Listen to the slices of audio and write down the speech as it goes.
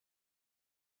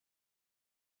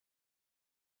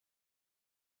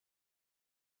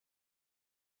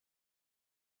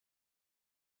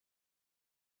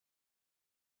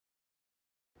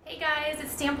guys,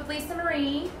 it's Stamp with Lisa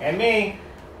Marie. And me.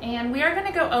 And we are going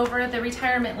to go over the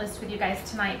retirement list with you guys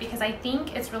tonight because I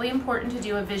think it's really important to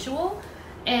do a visual.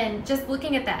 And just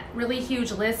looking at that really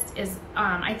huge list is,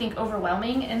 I think,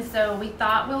 overwhelming. And so we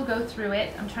thought we'll go through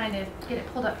it. I'm trying to get it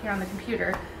pulled up here on the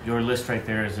computer. Your list right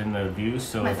there is in the view,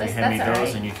 so My if you list, hand me that's all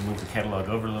those right. and you can move the catalog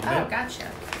over a little Oh, bit.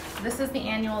 gotcha. This is the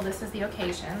annual, this is the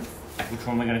occasions. Which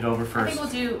one are we going to go over I first?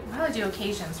 think we'll probably do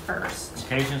occasions first.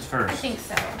 Occasions first. I think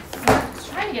so. I'm just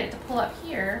trying to get it to pull up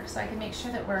here so I can make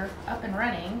sure that we're up and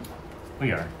running.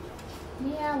 We are.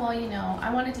 Yeah, well, you know,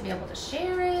 I wanted to be able to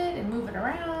share it and move it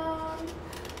around.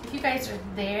 If you guys are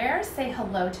there, say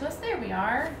hello to us. There we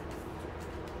are.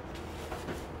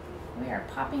 We are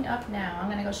popping up now. I'm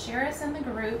gonna go share us in the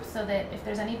group so that if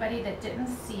there's anybody that didn't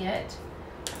see it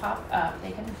pop up,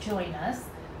 they can join us.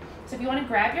 So if you want to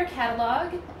grab your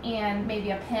catalog and maybe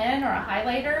a pen or a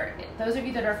highlighter, those of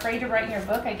you that are afraid to write in your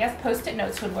book, I guess Post-it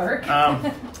notes would work.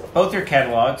 Both your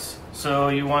catalogs. So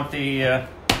you want the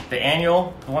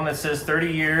annual, the one that says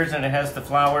 30 years and it has the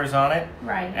flowers on it.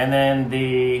 Right. And then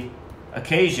the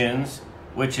occasions,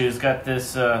 which has got this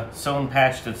sewn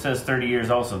patch that says 30 years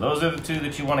also. Those are the two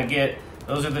that you want to get.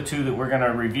 Those are the two that we're going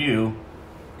to review.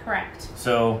 Correct.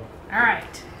 So. All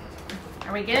right.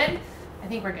 Are we good? I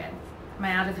think we're good. Am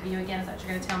I out of the view again? Is that what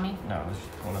you're going to tell me? No, let's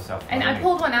just pull this out. And I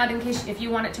pulled one out in case if you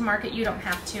want it to mark it, you don't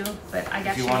have to. But I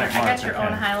got If you want it I got marked, your I own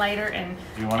can. highlighter and.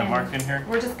 Do you want it marked in here?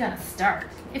 We're just gonna start.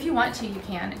 If you want to, you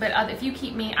can. But if you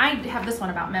keep me, I have this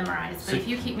one about memorized. But if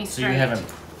you keep me straight. So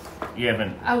you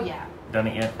haven't Oh yeah. done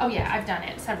it yet? Oh yeah, I've done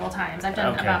it several times. I've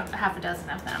done Okay. about half a dozen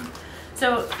of them.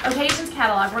 So occasions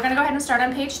catalog. We're gonna go ahead and start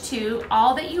on page 2.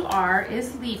 All that you are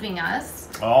is leaving us.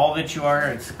 All that you are.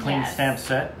 It's a clean Yes. stamp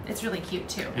set. It's really cute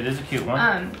too. It is a cute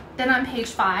one. Then on page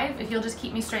 5, if you'll just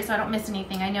keep me straight so I don't miss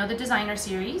anything. I know the designer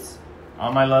series.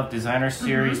 All My Love Designer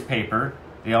Series paper.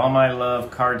 The All My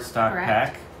Love cardstock Correct.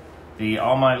 pack. The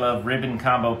All My Love ribbon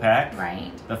combo pack.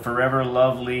 Right. The Forever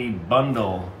Lovely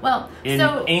bundle. Well, In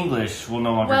so English will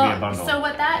no longer be a bundle. So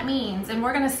what that means, and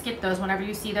we're going to skip those whenever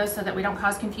you see those so that we don't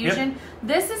cause confusion.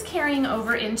 This is carrying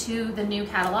over into the new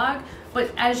catalog,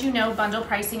 but as you know, bundle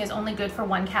pricing is only good for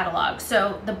one catalog.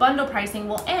 So the bundle pricing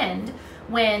will end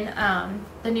when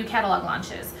the new catalog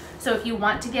launches. So if you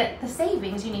want to get the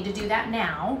savings, you need to do that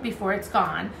now before it's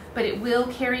gone, but it will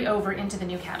carry over into the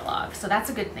new catalog. So that's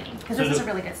a good thing because this is a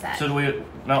really good set. So do we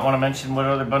not want to mention what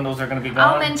other bundles are going to be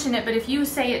gone? I'll mention it, but if you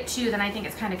say it too, then I think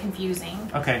it's kind of confusing.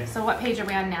 Okay. So what page are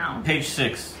we on now? Page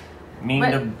 6.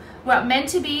 What meant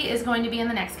to be is going to be in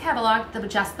the next catalog.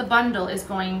 Just the bundle is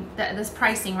going. This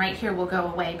pricing right here will go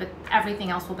away, but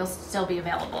everything else will still be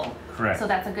available. Correct. So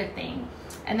that's a good thing.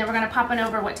 And then we're going to pop on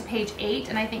over to page 8,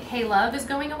 and I think Hey Love is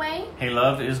going away. Hey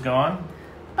Love is gone.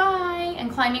 Bye.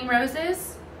 And Climbing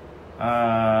Roses.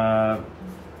 No.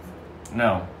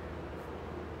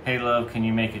 Hey Love, can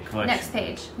you make it collection? Next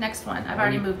page. Next one. I've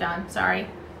already moved on. Sorry.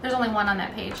 There's only one on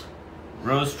that page.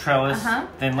 Rose Trellis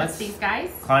Thinlets. That's these guys.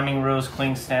 Climbing Rose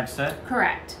Cling Stamp Set.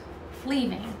 Correct.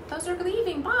 Leaving. Those are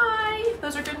leaving. Bye.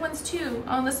 Those are good ones too.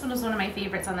 Oh, this one was one of my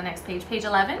favorites on the next page. Page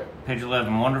 11. Page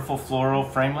 11. Wonderful Floral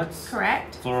Framelets.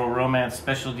 Correct. Floral Romance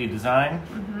Specialty Design.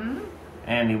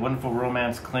 And the Wonderful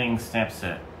Romance Cling Stamp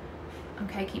Set.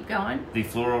 Okay, keep going. The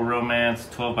Floral Romance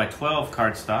 12x12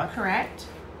 cardstock. Correct.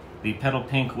 The Petal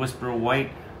Pink Whisper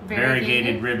White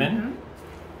Variegated Ribbon.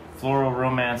 Floral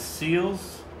Romance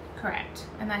Seals. Correct.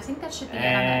 And I think that should be it on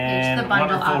that page. The bundle,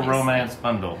 Wonderful obviously. Romance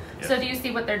Bundle. Yes. So do you see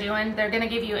what they're doing? They're going to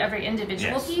give you every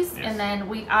individual piece, yes. and then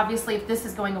we obviously, if this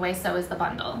is going away, so is the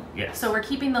bundle. Yes. So we're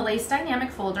keeping the lace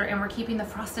dynamic folder, and we're keeping the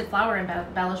frosted flower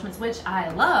embellishments, which I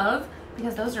love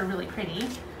because those are really pretty.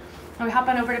 And we hop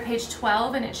on over to page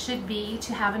 12, and it should be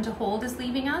To Have and To Hold is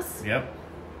leaving us. Yep.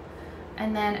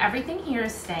 And then everything here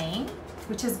is staying,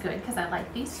 which is good because I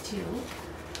like these too.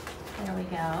 There we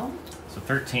go. So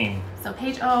 13. So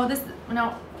page,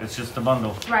 no. It's just a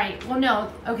bundle. Right, well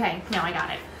no, okay, no, I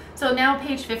got it. So now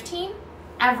page 15,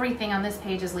 everything on this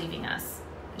page is leaving us.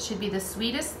 It should be The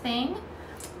Sweetest Thing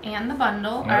and the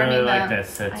bundle. I really like that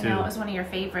set too. I know, it was one of your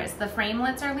favorites. The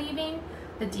framelets are leaving,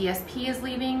 the DSP is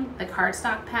leaving, the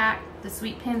cardstock pack, the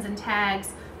sweet pins and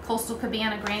tags, Coastal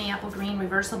Cabana Granny Apple Green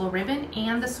reversible ribbon,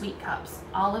 and the sweet cups.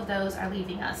 All of those are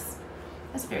leaving us.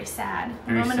 That's very sad.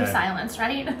 A moment of silence,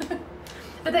 right?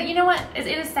 But that, you know what? It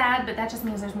is sad, but that just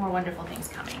means there's more wonderful things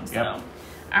coming. So,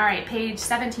 all right, page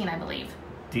 17, I believe.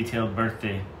 Detailed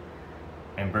birthday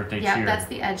and birthday cheer. Yeah, that's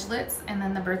the edgelets, and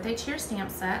then the birthday cheer stamp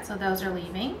set. So those are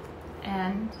leaving,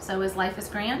 and so is Life is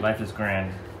Grand. Life is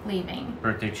Grand. Leaving.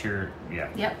 Birthday cheer. Yeah.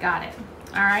 Yep, got it.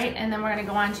 All right, and then we're gonna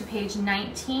go on to page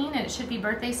 19, and it should be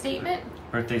birthday statement.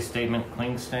 Birthday statement,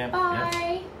 cling stamp.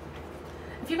 Bye. Yep.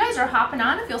 If you guys are hopping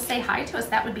on, if you'll say hi to us,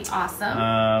 that would be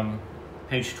awesome.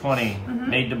 Page 20,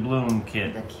 Made to Bloom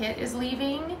kit. The kit is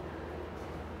leaving.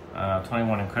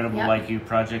 21, Incredible Like You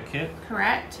project kit.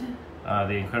 Correct.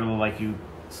 The Incredible Like You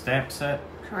stamp set.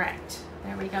 Correct.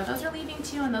 There we go. Those are leaving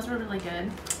too, and those were really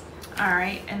good. All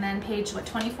right, and then page, what,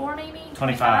 24 maybe?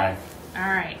 25. All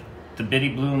right. The Bitty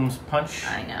Blooms punch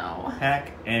I know.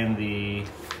 pack and the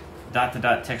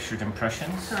dot-to-dot textured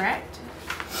impressions. Correct.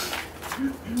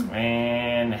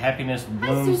 And Happiness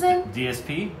Blooms Susan.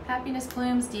 DSP. Happiness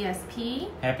Blooms DSP.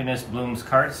 Happiness Blooms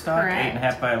cardstock, Correct.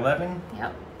 8.5 by 11.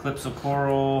 Yep. Calypso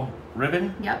Coral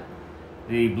ribbon. Yep.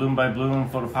 The Bloom by Bloom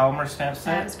photopolymer stamp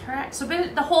set. That is correct. So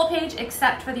the whole page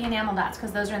except for the enamel dots,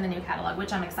 because those are in the new catalog,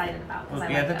 which I'm excited about. Well, I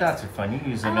yeah, like the those. dots are fun. You can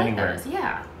use them I like anywhere. those,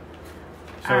 yeah.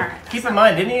 So All right. keep in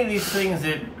mind, any of these things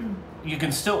that you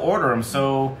can still order them.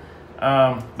 So,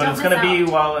 but Don't it's going to miss be out.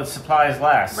 while its supplies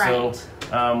last. Right.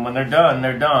 So when they're done,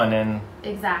 they're done. And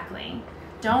Exactly.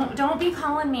 Don't be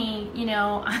calling me, you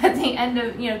know, at the end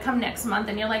of, you know, come next month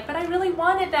and you're like, but I really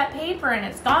wanted that paper and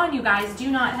it's gone, you guys.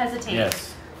 Do not hesitate.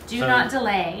 yes, Do not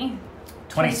delay.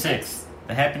 26.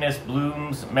 The Happiness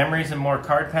Blooms Memories and More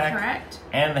card pack. Correct.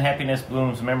 And the Happiness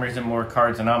Blooms Memories and More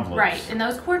cards and envelopes. Right, and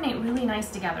those coordinate really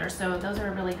nice together, so those are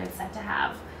a really good set to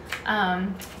have.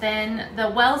 Then the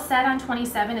Well set on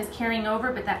 27 is carrying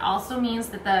over, but that also means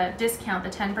that the discount, the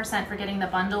 10% for getting the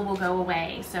bundle, will go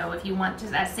away. So if you want to,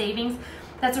 as savings,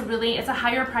 it's a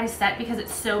higher price set because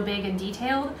it's so big and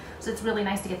detailed, so it's really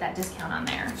nice to get that discount on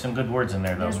there. Some good words in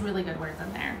there, though. There's really good words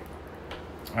in there.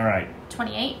 All right.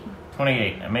 28.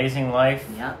 28. Amazing Life.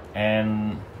 Yep.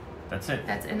 And that's it.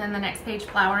 And then the next page,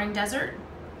 Flowering Desert.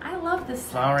 I love this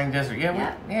set. Flowering Desert. Yeah,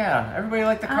 Yep. yeah. Everybody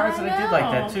liked the cards that I did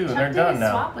like that too, and they're done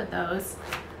now. Swap with those.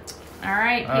 All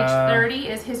right, page 30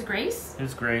 is His Grace.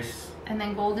 His Grace. And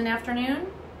then Golden Afternoon.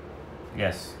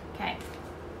 Yes. Okay.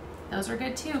 Those are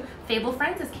good too. Fable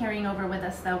Friends is carrying over with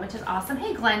us though, which is awesome.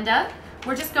 Hey Glenda,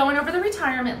 we're just going over the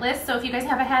retirement list. So if you guys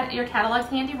haven't had your catalogs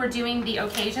handy, we're doing the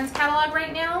Occasions catalog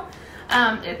right now.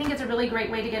 I think it's a really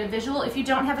great way to get a visual. If you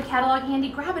don't have a catalog handy,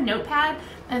 grab a notepad.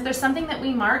 And if there's something that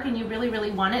we mark and you really,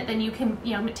 really want it, then you can,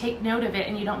 you know, take note of it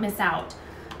and you don't miss out.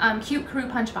 Cute Crew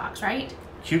Punch Box, right?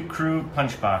 Cute Crew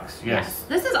Punch Box, yes.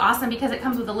 This is awesome because it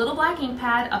comes with a little black ink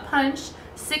pad, a punch,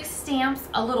 6 stamps,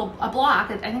 a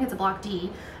block, I think it's a block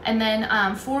D, and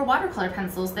then 4 watercolor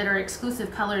pencils that are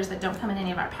exclusive colors that don't come in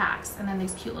any of our packs, and then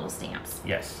these cute little stamps.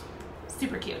 Yes.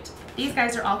 Super cute. These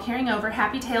guys are all carrying over.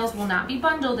 Happy Tales will not be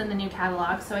bundled in the new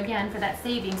catalog, so again, for that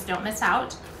savings, don't miss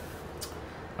out.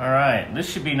 All right, this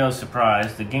should be no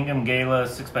surprise. The Gingham Gala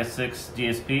 6x6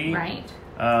 DSP. Right.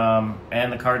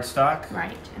 And the cardstock.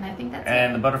 Right, and I think that's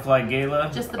And it. the Butterfly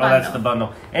Gala. Just the Oh, that's bundle. the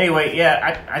bundle. Anyway,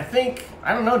 yeah, I think,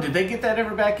 I don't know, did they get that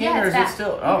ever back in, Yeah, or it's is back. it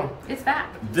still? Oh. It's back.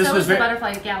 This so was is the very-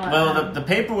 Butterfly Gala. Well, the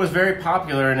paper was very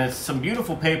popular, and it's some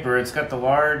beautiful paper. It's got the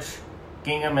large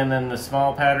gingham and then the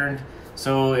small patterned.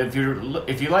 So if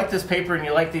you like this paper and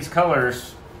you like these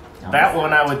colors, Don't that miss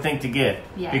one out. I would think to get.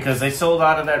 Yes. Because they sold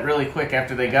out of that really quick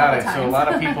after they got it. Couple So a lot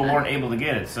of times. people weren't able to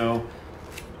get it. So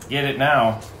get it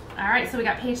now. All right, so we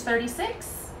got page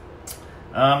 36.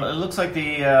 It looks like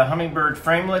the Hummingbird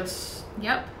Framelets,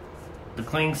 Yep. the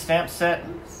Cling Stamp Set.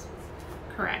 Oops.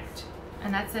 Correct.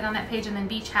 And that's it on that page. And then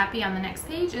Beach Happy on the next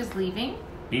page is leaving.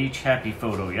 Beach Happy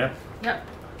Photo, yep. Yep.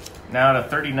 Now to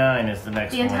 39 is the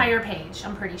next The one. entire page,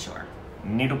 I'm pretty sure.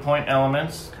 Needlepoint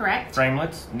Elements, Correct.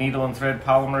 Framelets, Needle and Thread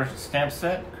Polymer Stamp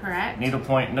Set. Correct.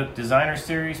 Needlepoint Nook Designer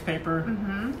Series paper,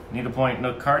 Needlepoint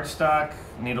Nook cardstock,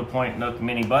 Needlepoint Nook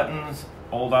mini buttons,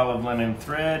 Old Olive Linen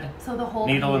thread, So the whole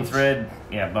needle page, and thread,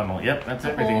 yeah, bundle. Yep, that's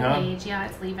the everything, whole huh? page, yeah,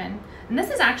 it's leaving. And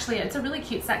this is actually, it's a really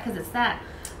cute set because it's that.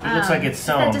 It looks like it's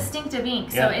sewn. That distinctive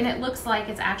ink. So, Yeah. and it looks like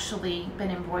it's actually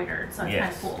been embroidered. So it's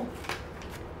Yes. kind of cool.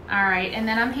 All right, and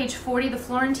then on page 40, the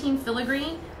Florentine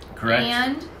filigree. Correct.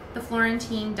 And the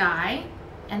Florentine die.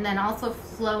 And then also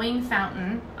Flowing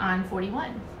Fountain on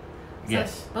 41. So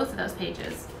Yes. both of those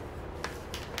pages.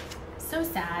 So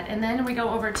sad. And then we go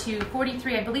over to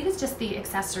 43. I believe it's just the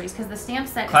accessories because the stamp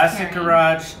set Classic is carrying.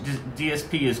 Garage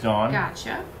DSP is gone.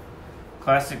 Gotcha.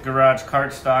 Classic Garage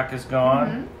cardstock is gone.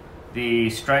 Mm-hmm. The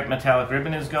striped metallic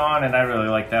ribbon is gone, and I really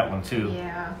like that one too.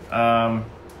 Yeah.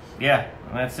 Yeah,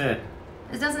 and that's it.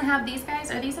 It doesn't have these guys.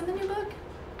 Are these in the new book?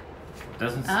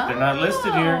 Doesn't they're not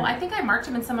listed here. I think I marked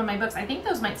them in some of my books. I think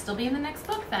those might still be in the next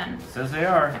book then. Says they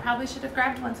are. I probably should have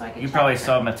grabbed one so I could You check probably it.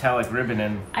 saw metallic ribbon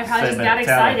and I probably said just got metallic,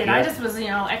 excited. yeah. I just was,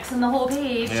 Xing the whole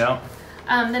page. Yeah.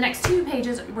 The next 2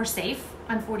 pages were safe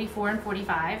on 44 and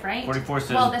 45, right? 44 says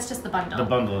well, that's just the bundle. the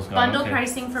bundle is gone. Bundle okay.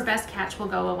 pricing for Best Catch will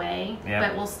go away, Yep.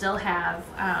 but we'll still have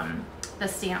the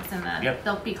stamps and the, Yep.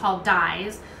 they'll be called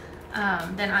dies.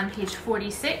 Then on page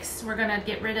 46, we're gonna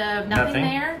get rid of nothing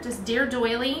there. Just Dear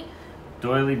Doily.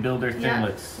 Doily Builder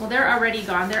Thinlits. Well, they're already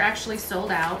gone. They're actually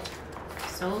sold out.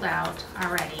 Sold out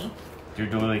already. Dear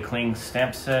Doily Cling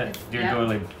Stamp Set. Dear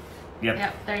Doily.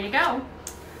 Yep, there you go.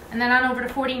 And then on over to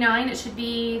 49, it should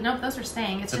be, nope, those are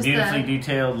staying. It's just beautifully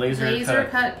detailed laser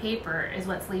cut paper is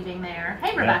what's leaving there.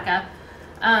 Hey, Rebecca.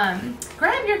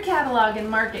 Grab your catalog and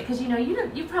mark it, because you know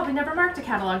you probably never marked a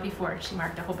catalog before. She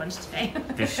marked a whole bunch today.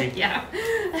 Did she? Yeah.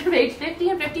 Page 50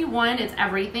 and 51, it's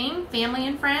everything. Family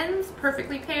and friends,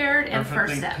 perfectly paired, and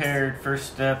first steps. Perfectly paired,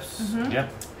 first steps.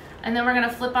 Yep. And then we're going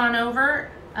to flip on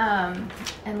over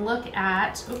and look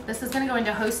at, this is going to go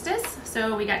into Hostess.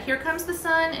 So we got Here Comes the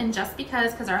Sun and Just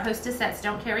Because our Hostess sets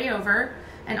don't carry over.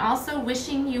 And also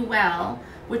Wishing You Well,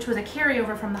 which was a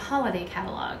carryover from the holiday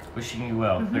catalog. Wishing You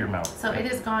Well, Clear Mount. So it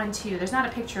is gone too. There's not a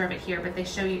picture of it here, but they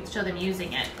show them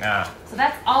using it. Ah. So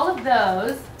that's all of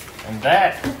those. And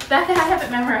that I have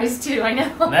it memorized too, I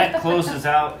know. That closes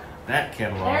out that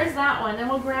catalog. There's that one. Then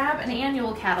we'll grab an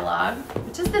annual catalog,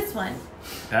 which is this one.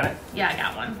 Got it? Yeah, I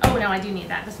got one. Oh no, I do need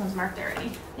that. This one's marked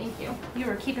already. Thank you. You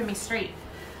were keeping me straight.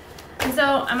 And so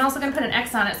I'm also going to put an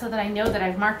X on it so that I know that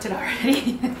I've marked it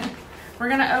already. We're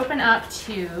going to open up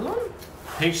to...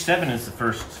 Page 7 is the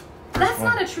first That's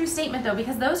one. not a true statement though,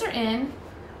 because those are in...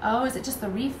 Oh, is it just the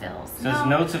refills? It says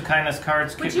Notes of Kindness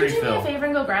Cards Kit Refill. Would you do me a favor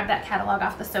and go grab that catalog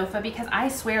off the sofa? Because I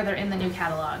swear they're in the new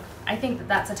catalog. I think that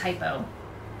that's a typo.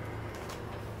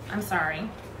 I'm sorry.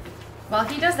 While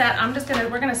he does that,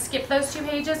 we're gonna skip those 2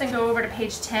 pages and go over to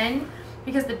page 10,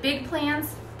 because the Big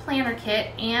Plans Planner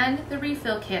Kit and the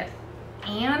Refill Kit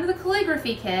and the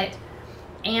Calligraphy Kit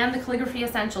and the Calligraphy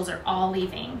Essentials are all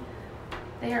leaving.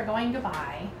 They are going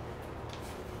goodbye.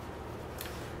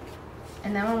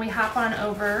 And then when we hop on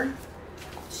over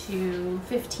to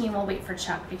 15, we'll wait for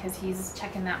Chuck because he's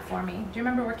checking that for me. Do you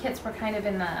remember where kits were kind of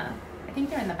in the, I think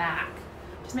they're in the back.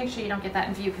 Just make sure you don't get that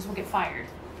in view because we'll get fired.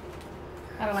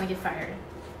 I don't want to get fired.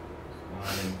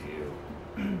 Not in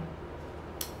view.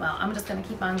 Well, I'm just going to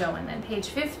keep on going then. Page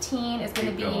 15 is going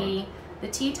to be the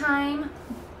Tea Time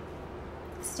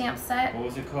stamp set. What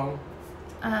was it called?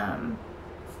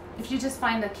 If you just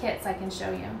find the kits, I can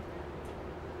show you.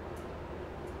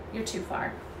 You're too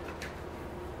far.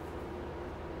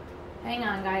 Hang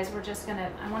on, guys. We're just gonna,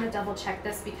 I want to double check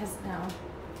this because, no.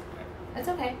 It's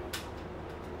okay.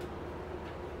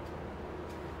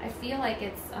 I feel like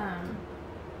it's,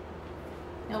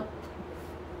 nope.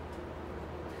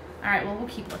 All right, well, we'll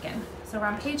keep looking. So we're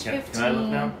on page 15. Can I look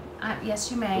now?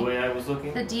 Yes, you may. The way I was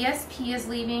looking? The DSP is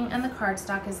leaving and the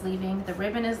cardstock is leaving. The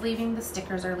ribbon is leaving, the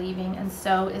stickers are leaving, and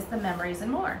so is the memories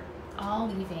and more. All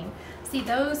leaving. See,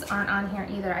 those aren't on here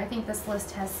either. I think this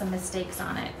list has some mistakes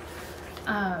on it.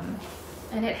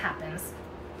 And it happens.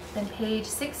 Then page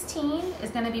 16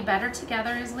 is going to be Better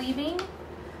Together is leaving.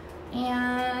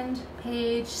 And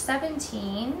page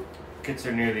 17. Kits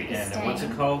are near the end. And what's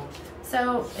it called?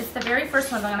 So it's the very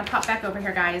first one. I'm going to pop back over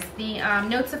here, guys. The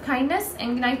Notes of Kindness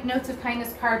and Notes of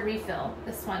Kindness card refill.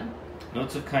 This one.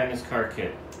 Notes of Kindness card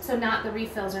kit. So not the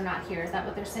refills are not here. Is that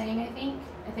what they're saying, I think?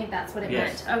 I think that's what it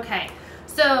meant. Yes. Okay.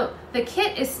 So the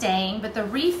kit is staying, but the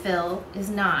refill is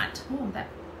not. Ooh, that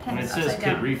pen is upside down. And it says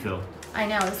kit refill. I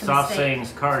know, it's a Soft mistake.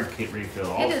 Sayings card kit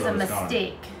refill. It is a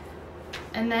mistake.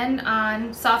 And then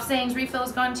on Soft Sayings refill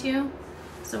is gone too.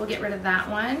 So we'll get rid of that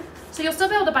one. So you'll still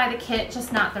be able to buy the kit,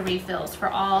 just not the refills for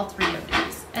all 3 of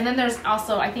these. And then there's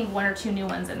also, I think, 1 or 2 new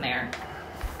ones in there.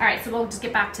 All right, so we'll just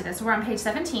get back to this. We're on page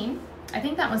 17. I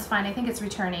think that one's fine. I think it's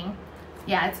returning.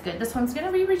 Yeah, it's good. This one's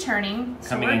gonna be returning.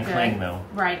 So coming in cling though.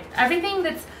 Right. Everything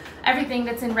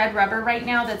that's in red rubber right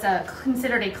now that's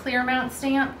considered a clear mount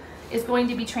stamp is going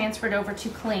to be transferred over to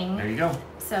cling. There you go.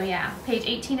 So yeah, page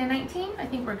 18 and 19, I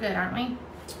think we're good, aren't we?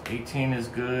 18 is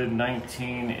good,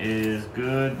 19 is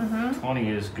good, 20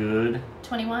 is good.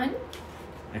 21?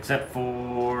 Except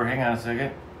for, hang on a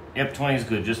second. Yep, 20 is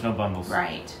good, just no bundles.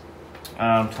 Right.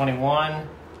 21,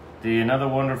 the Another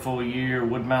Wonderful Year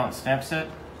wood mount stamp set.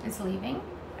 Is leaving.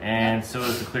 And so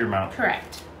is the clear mount.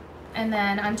 Correct. And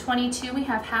then on 22, we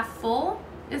have Half Full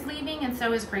is leaving, and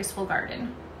so is Graceful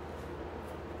Garden.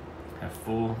 Half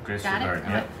Full, Graceful Got it?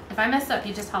 Garden, yep. If I mess up,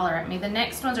 you just holler at me. The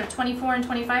next ones are 24 and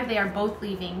 25. They are both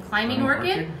leaving. Climbing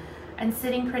Orchid and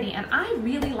Sitting Pretty. And I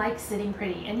really like Sitting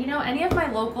Pretty. And you know, any of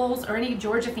my locals or any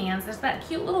Georgia fans, there's that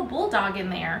cute little bulldog in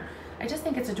there. I just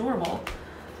think it's adorable.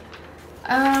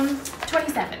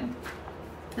 27.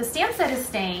 The stamp set is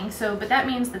staying, but that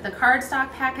means that the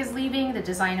cardstock pack is leaving, the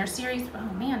designer series,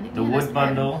 oh man. The wood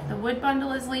bundle. The wood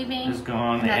bundle is leaving. Is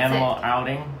gone. The animal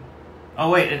outing. Oh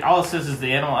wait, all it says is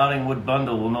the animal outing wood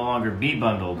bundle will no longer be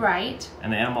bundled. Right.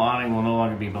 And the animal outing will no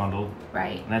longer be bundled.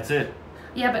 Right. And that's it.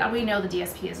 Yeah, but we know the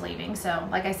DSP is leaving. So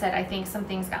like I said, I think some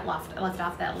things got left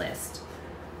off that list.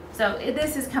 So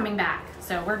this is coming back.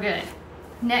 So we're good.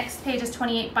 Next page is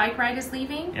 28, Bike Ride is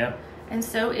leaving. Yep. And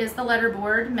so is the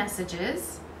letterboard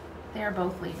Messages. They are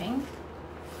both leaving.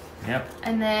 Yep.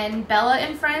 And then Bella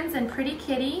and Friends and Pretty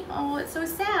Kitty. Oh, it's so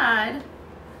sad.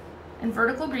 And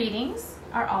Vertical Greetings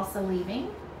are also leaving.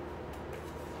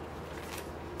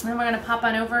 And then we're going to pop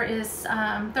on over is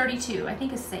 32. I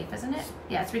think is safe, isn't it?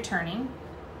 Yeah, it's returning.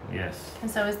 Yes. And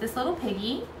so is this little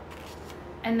piggy.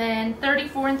 And then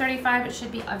 34 and 35, it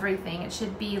should be everything. It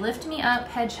should be Lift Me Up,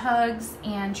 Hedge Hugs,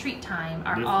 and Treat Time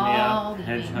are Lift all Me Up, leaving.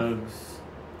 Hedge Hugs,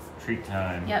 Treat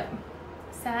Time. Yep.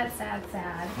 Sad, sad,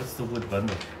 sad. What's the wood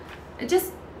bundle? It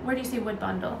just, where do you see wood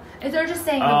bundle? They're just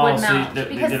saying the Oh, wood so mount. they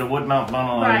did a wood mount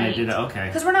bundle and they did it. Okay.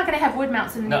 Because we're not going to have wood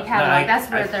mounts in the No, new catalog. no,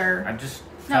 That's where they're. I'm just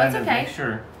No, trying it's to okay. make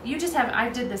sure. You just have. I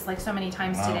did this like so many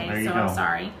times Well, there today, you so go. I'm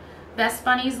sorry. Best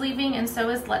Bunny's leaving, and so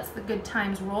is Let's the Good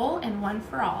Times Roll and One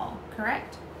for All.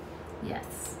 Correct?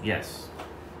 Yes. Yes.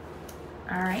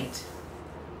 All right.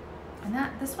 And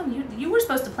this one you were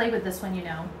supposed to play with this one, you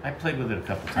know. I played with it a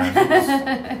couple times. It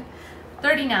was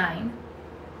 39.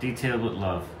 Detailed with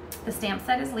Love. The stamp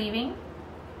set is leaving.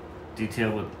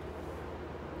 Detailed with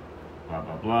blah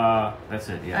blah blah. That's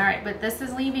it. Yeah. All right, but this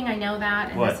is leaving. I know that,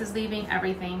 and What? this is leaving.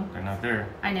 Everything. They're not there.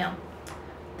 I know.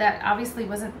 That obviously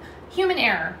wasn't human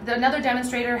error. Another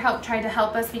demonstrator tried to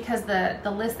help us because the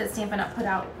list that Stampin' Up put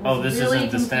out was this really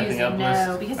isn't the confusing. Stampin' Up No,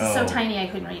 list? because it's so Oh. tiny I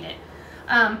couldn't read it.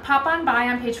 Pop on By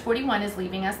on page 41 is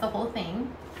leaving us the whole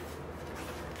thing.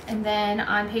 And then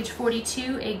on page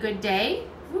 42, A Good Day.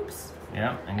 Oops.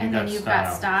 Yeah, and And then you've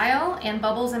got Style and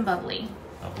Bubbles and Bubbly.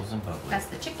 Bubbles and Bubbly. That's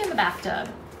the chick in the bathtub.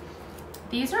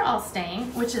 These are all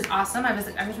staying, which is awesome. I was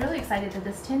really excited that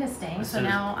this tin is staying, This so is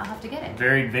now I'll have to get it.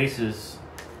 Varied Vases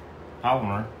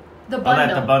polymer. The Oh, bundle.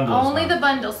 that the bundle is Only on. the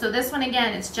bundle. So this one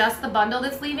again, it's just the bundle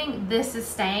that's leaving. This is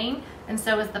staying, and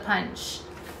so is the punch.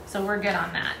 So we're good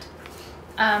on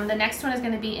that. The next one is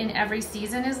going to be In Every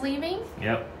Season is leaving.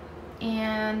 Yep.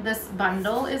 And this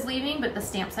bundle is leaving, but the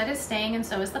stamp set is staying, and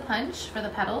so is the punch for the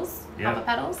petals, Yep. Papa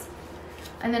petals.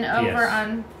 And then over PS.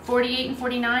 on 48 and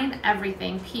 49,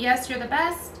 everything. PS, You're the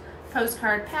Best,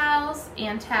 Postcard Pals,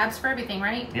 and tabs for everything,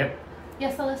 right? Yep.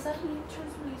 Yes, Alyssa?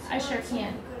 I sure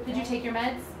can. Did you take your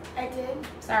meds? I did.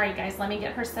 Sorry, guys. Let me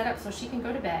get her set up so she can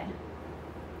go to bed.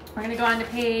 We're going to go on to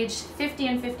page 50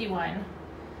 and 51.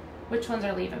 Which ones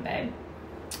are leaving, babe?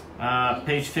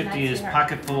 Page 50 Can I is see her?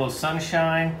 Pocket Full of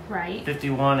Sunshine. Right.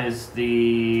 51 is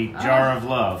the Jar Oh. of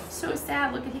Love. So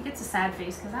sad. Look, he gets a sad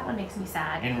face because that one makes me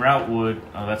sad. In Routewood,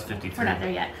 oh, that's 53. We're not there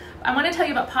yet. I want to tell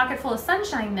you about Pocket Full of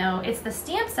Sunshine, though. It's the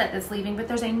stamp set that's leaving, but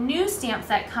there's a new stamp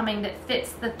set coming that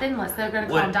fits the thin list. They're going to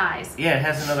call them dies. Yeah, it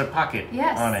has another pocket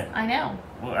Yes, on it. I know.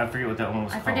 Well, I forget what that one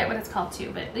was I called. forget what it's called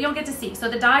too, but you'll get to see. So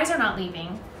the dies are not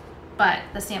leaving, but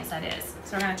the stamp set is.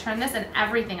 So we're going to turn this, and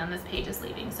everything on this page is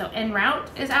leaving. So En Route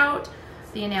is out,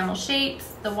 the enamel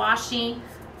shapes, the washi,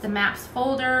 the maps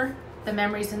folder, the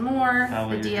memories and more,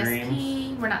 Follow the Your DSP.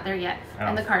 Dreams. We're not there yet, Oh.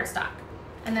 and the cardstock.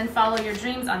 And then Follow Your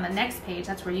Dreams on the next page.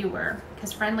 That's where you were,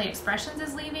 because Friendly Expressions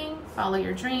is leaving, Follow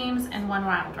Your Dreams, and One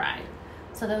Wild Ride.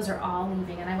 So those are all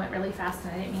leaving, and I went really fast,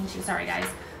 and I didn't mean to. Sorry, guys.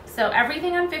 So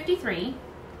everything on 53.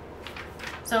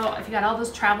 So if you got all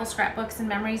those travel scrapbooks and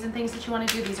memories and things that you want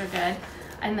to do, these are good.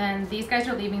 And then these guys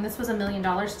are leaving. This was a $1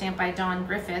 million stamp by Dawn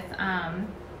Griffith.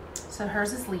 So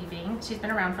hers is leaving. She's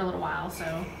been around for a little while,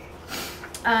 so.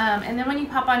 And then when you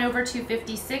pop on over to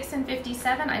 56 and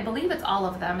 57, I believe it's all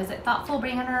of them. Is it Thoughtful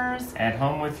Banners? At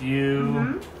Home With You.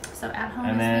 Mm-hmm. So At Home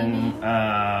And is then leaving.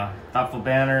 Thoughtful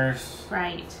Banners.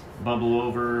 Right. Bubble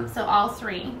Over. So all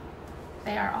three.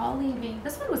 They are all leaving.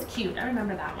 This one was cute. I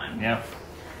remember that one. Yep.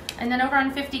 And then over on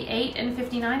 58 and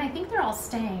 59, I think they're all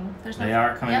staying. There's no. They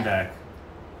are coming Yep. back.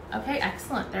 Okay,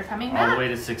 excellent. They're coming All back. the way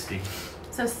to 60.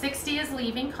 So 60 is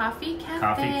leaving. Coffee Cafe.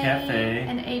 Coffee Cafe.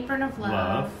 An Apron of Love.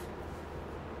 Love.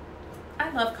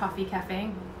 I love Coffee Cafe.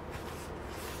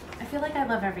 I feel like I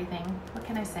love everything. What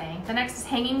can I say? The next is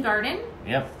Hanging Garden.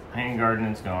 Yep. Hanging Garden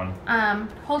is gone.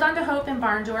 Hold On to Hope and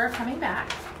Barn Door are coming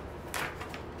back.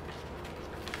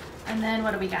 And then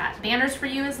what do we got? Banners for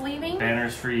You is leaving.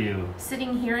 Banners for You.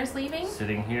 Sitting Here is leaving.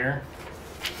 Sitting here.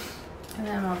 And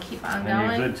then we'll keep on And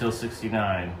going. you're good till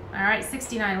 69. All right,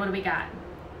 69. What do we got?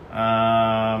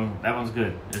 That one's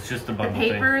good. It's just the The bundle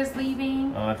paper thing. is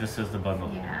leaving. Oh, it just says the bundle.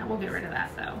 Yeah, we'll get rid of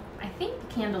that though. I think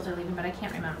the candles are leaving, but I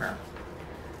can't remember.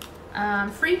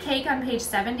 Free Cake on page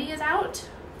 70 is out.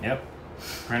 Yep.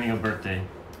 Perennial Birthday.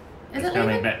 Is It's it coming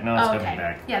leaving? back. No, it's Oh, coming okay.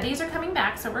 back. Yeah, these are coming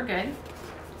back, so we're good.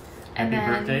 Happy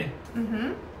Birthday.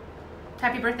 Mm-hmm.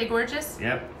 Happy Birthday, Gorgeous.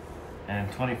 Yep.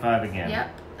 And 25 again.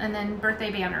 Yep. And then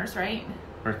birthday banners, right?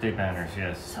 Birthday banners,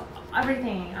 yes. So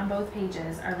everything on both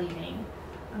pages are leaving.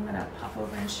 I'm gonna pop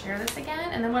over and share this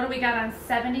again. And then what do we got on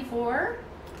 74?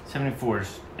 74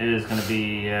 is going to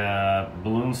be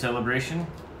balloon celebration.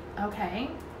 Okay.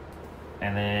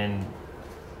 And then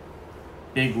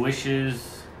big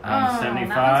wishes on 75.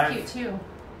 That one's cute too.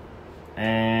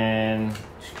 And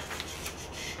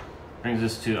brings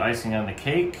us to icing on the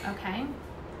cake. Okay.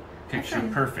 Picture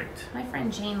perfect. My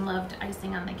friend Jane loved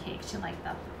icing on the cake. She liked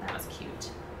that. That was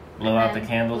cute. Blow out the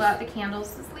candles. Blow out the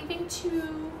candles is leaving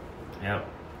too. Yep.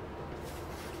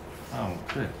 Oh,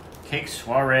 good. Cake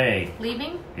soiree.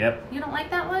 Leaving? Yep. You don't like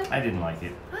that one? I didn't like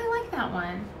it. I like that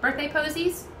one. Birthday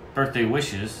posies? Birthday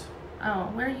wishes. Oh,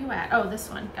 where are you at? Oh, this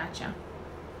one. Gotcha.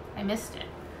 I missed it.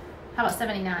 How about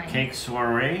 79? Cake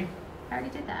soiree. I already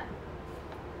did that.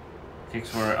 Cake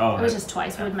soiree. Oh, it was just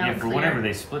twice. Wood yeah, for whatever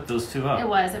they split those two up. It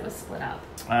was split up.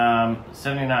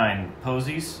 79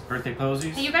 posies. Birthday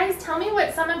posies. Hey, you guys, tell me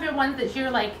what some of your ones that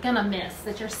you're like gonna miss,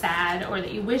 that you're sad, or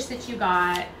that you wish that you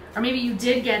got, or maybe you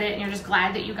did get it and you're just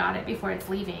glad that you got it before it's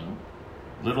leaving.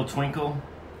 Little Twinkle.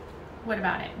 What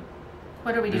about it?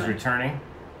 What are we doing? Is returning.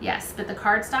 Yes, but the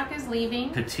cardstock is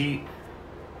leaving. Petite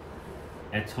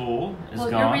Etoile is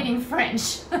gone. Well, you're reading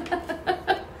French.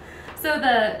 So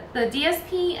the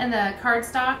DSP and the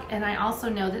cardstock, and I also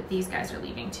know that these guys are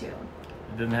leaving too.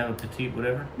 It doesn't have a petite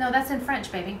whatever? No, that's in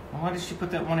French, baby. Well, why did she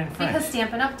put that one in French? Because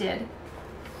Stampin' Up! Did.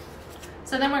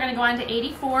 So then we're going to go on to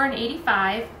 84 and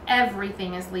 85.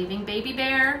 Everything is leaving. Baby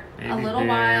Bear, A Little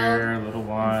Wild,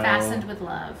 and Fastened with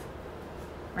Love.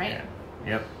 Right? Yeah.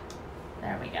 Yep.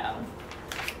 There we go.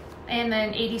 And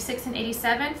then 86 and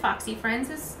 87, Foxy Friends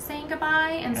is saying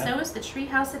goodbye, and so is the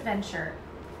Treehouse Adventure.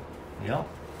 Yep.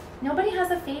 Nobody has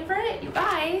a favorite, you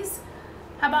guys.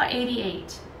 How about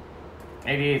 88?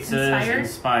 88 says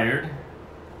inspired.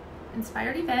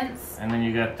 Inspired events. And then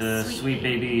you got the Sweet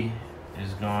Baby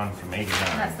is gone from 89.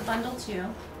 That's the bundle too.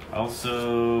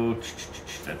 Also,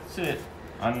 that's it.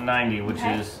 On 90, which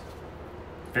is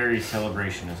Fairy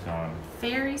Celebration is gone.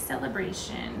 Fairy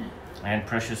Celebration. And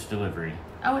Precious Delivery.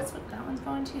 Oh, that one's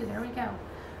going too. There we go.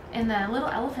 And the Little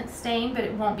Elephant staying, but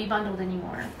it won't be bundled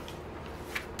anymore.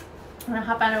 I'm going to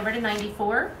hop on over to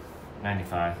 94.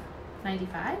 95.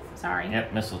 95, sorry.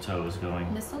 Yep, Mistletoe is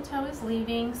going. Mistletoe is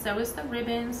leaving, so is the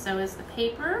ribbon, so is the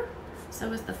paper,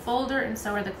 so is the folder, and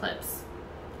so are the clips.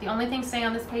 The only thing staying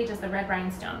on this page is the red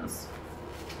rhinestones.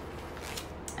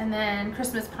 And then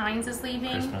Christmas Pines is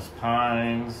leaving. Christmas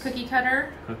Pines. Cookie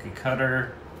Cutter. Cookie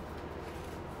Cutter.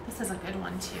 This is a good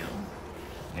one too.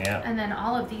 Yeah. And then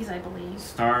all of these, I believe.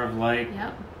 Star of Light.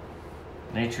 Yep.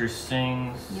 Nature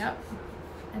Sings. Yep.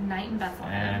 And Night in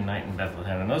Bethlehem. And Night in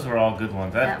Bethlehem. And those were all good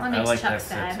ones. That one makes I like Chuck that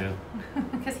sad. set too.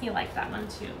 Because he liked that one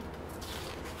too.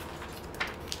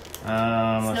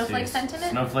 Snowflake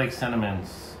Sentiment? Snowflake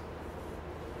Sentiments.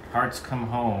 Hearts Come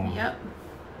Home. Yep.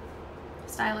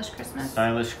 Stylish Christmas.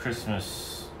 Stylish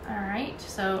Christmas. Alright,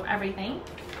 so everything.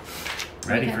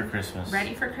 Ready for Christmas.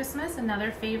 Ready for Christmas,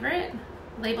 another favorite.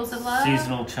 Labels of Love.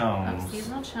 Seasonal Chums. Oh,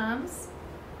 Seasonal Chums.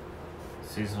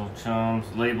 Seasonal Chums.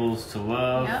 Labels to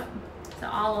Love. Yep. So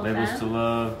all of them. Labels to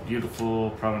Love.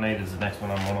 Beautiful Promenade is the next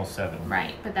one on 107.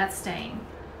 Right, but that's staying.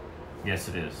 Yes,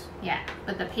 it is. Yeah,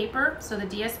 but the paper, so the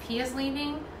DSP is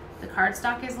leaving, the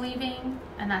cardstock is leaving,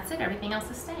 and that's it. Everything else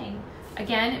is staying.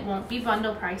 Again, it won't be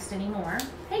bundle priced anymore.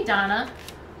 Hey, Donna.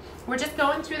 We're just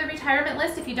going through the retirement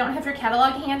list. If you don't have your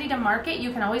catalog handy to mark it,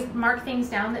 you can always mark things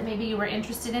down that maybe you were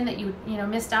interested in that you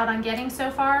missed out on getting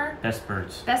so far. Best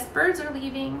Birds. Best Birds are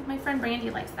leaving. My friend Brandy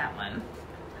likes that one.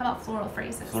 How about Floral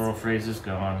Phrases? Floral Phrases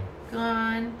gone.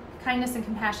 Gone. Kindness and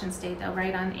Compassion stayed though,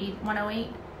 right on 108?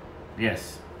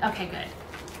 Yes. Okay, good.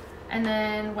 And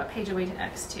then what page are we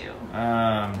next to?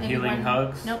 Healing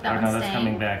Hugs. Nope, that one's that's staying.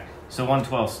 coming back. So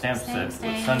 112 stamp set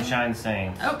with Sunshine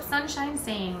Sayings. Oh, Sunshine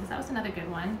Sayings. That was another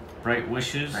good one. Bright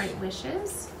Wishes. Bright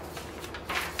Wishes.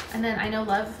 And then I know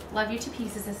Love You to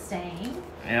Pieces is staying.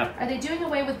 Yep. Are they doing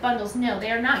away with bundles? No,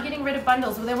 they are not getting rid of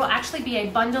bundles. There will actually be a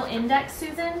bundle index,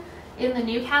 Susan, in the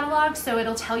new catalog, so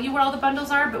it'll tell you where all the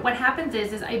bundles are. But what happens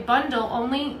is a bundle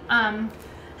only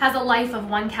has a life of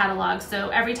one catalog. So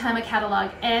every time a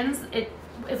catalog ends,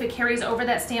 if it carries over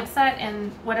that stamp set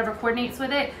and whatever coordinates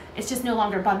with it, it's just no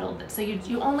longer bundled. So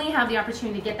you only have the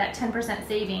opportunity to get that 10%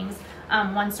 savings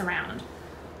once around.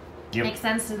 Yep. Makes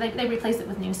sense? So they replace it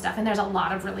with new stuff, and there's a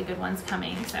lot of really good ones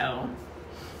coming. So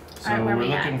right, we're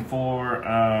looking for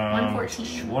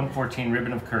 114. 114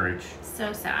 Ribbon of Courage.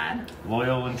 So sad.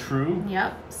 Loyal and True.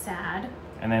 Yep, sad.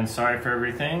 And then Sorry for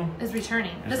Everything. Is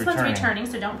returning. This one's returning,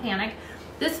 so don't panic.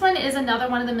 This one is another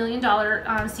one of the $1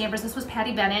 million stampers. This was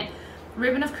Patty Bennett.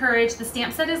 Ribbon of Courage, the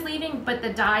stamp set is leaving, but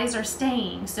the dies are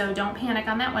staying. So don't panic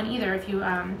on that one either if you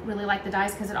really like the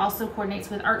dies, because it also coordinates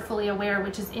with Artfully Aware,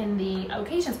 which is in the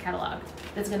Occasions catalog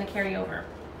that's going to carry over.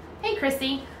 Hey,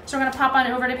 Chrissy. So we're going to pop on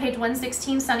over to page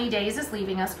 116. Sunny Days is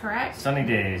leaving us, correct? Sunny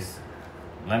Days.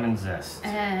 Lemon Zest.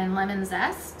 And Lemon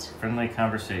Zest. Friendly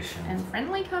Conversation. And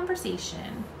Friendly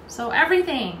Conversation. So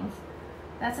everything.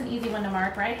 That's an easy one to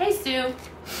mark, right? Hey, Sue.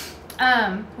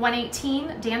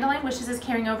 118, Dandelion Wishes is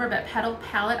carrying over, but Petal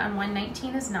Palette on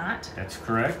 119 is not. That's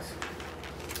correct.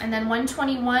 And then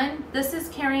 121, this is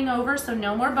carrying over, so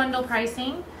no more bundle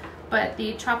pricing, but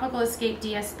the Tropical Escape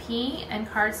DSP and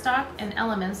Cardstock and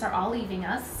Elements are all leaving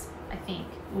us, I think.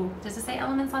 Ooh, does it say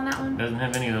Elements on that one? Doesn't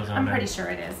have any of those on I'm there. pretty sure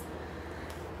it is.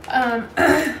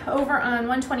 Over on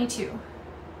 122.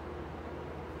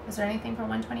 Is there anything for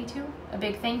 122? A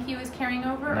big thank you is carrying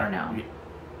over or no?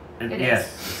 Yes,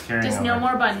 it's carrying Just over. no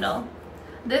more bundle.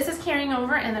 This is carrying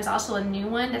over, and there's also a new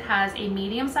one that has a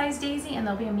medium-sized daisy, and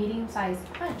there'll be a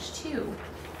medium-sized punch too.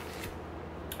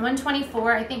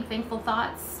 124, I think Thankful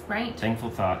Thoughts, right? Thankful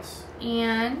Thoughts.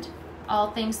 And All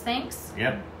Things Thanks.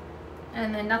 Yep.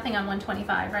 And then nothing on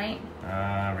 125, right?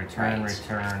 Return, Right.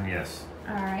 return, yes.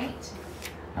 All right.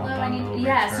 No Hello, bundle,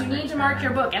 yes, return, you need to mark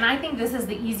your return. book, and I think this is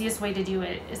the easiest way to do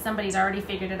it. Is somebody's already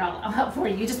figured it all out for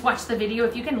you. You just watch the video.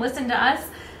 If you can listen to us,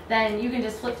 then you can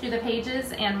just flip through the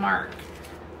pages and mark.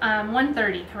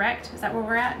 130, correct? Is that where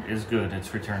we're at? Is good.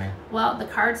 It's returning. Well, the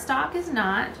cardstock is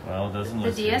not. Well, it doesn't The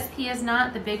list it. DSP is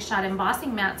not. The Big Shot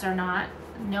embossing mats are not.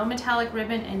 No metallic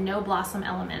ribbon and no blossom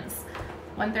elements.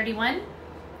 131.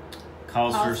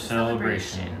 Calls for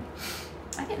celebration.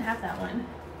 I didn't have that one.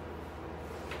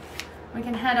 We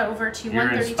can head over to You're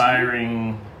 132.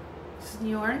 inspiring.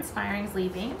 Your Inspiring's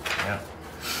leaving. Yep.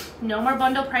 No more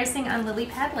bundle pricing on Lily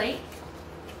Pad Lake.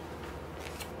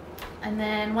 And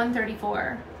then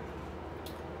 134.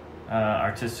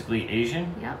 Artistically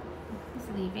Asian. Yep, it's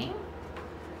leaving.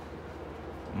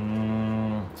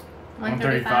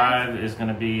 135 is going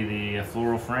to be the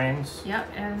floral frames. Yep,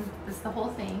 and this is the whole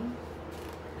thing.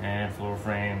 And floral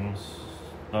frames,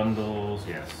 bundles,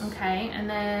 yes. Okay, and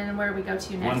then where do we go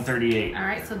to next? 138. All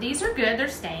right, so these are good. They're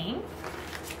staying.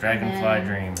 Dragonfly And then-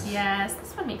 Dreams. Yes,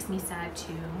 this one makes me sad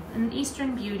too. And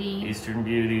Eastern Beauty. Eastern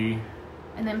Beauty.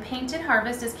 And then Painted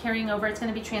Harvest is carrying over. It's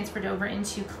going to be transferred over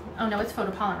into, oh no, it's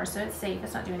photopolymer, so it's safe.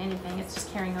 It's not doing anything. It's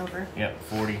just carrying over. Yep,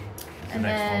 40. That's And the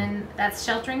next then one. that's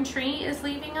Sheltering Tree is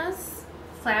leaving us.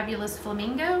 Fabulous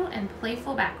Flamingo and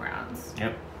Playful Backgrounds.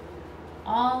 Yep.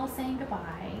 All saying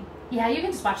goodbye. Yeah, you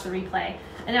can just watch the replay.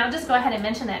 And I'll just go ahead and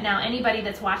mention that now. Anybody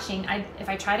that's watching, if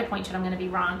I try to point to it, I'm going to be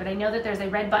wrong. But I know that there's a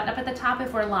red button up at the top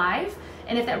if we're live.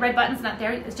 And if that red button's not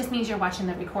there, it just means you're watching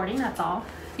the recording. That's all.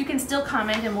 You can still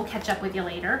comment and we'll catch up with you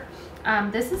later.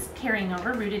 This is carrying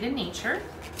over, Rooted in Nature.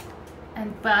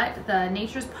 But the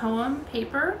Nature's Poem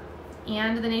paper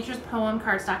and the Nature's Poem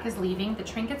cardstock is leaving. The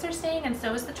trinkets are staying, and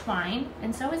so is the twine,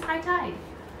 and so is High Tide.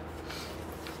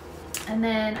 And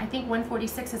then I think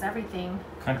 146 is everything.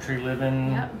 Country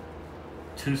Living. Yep.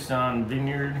 Tucson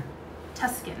Vineyard.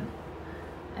 Tuscan.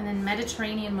 And then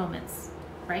Mediterranean Moments,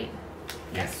 right?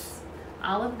 Yes.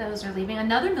 All of those are leaving.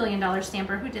 Another $1 Million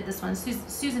stamper who did this one.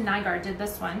 Susan Nygaard did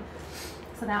this one.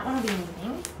 So that one will be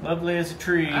leaving. Lovely as a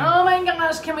tree. Oh my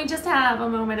gosh, can we just have a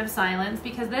moment of silence?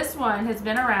 Because this one has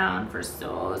been around for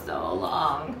so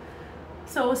long.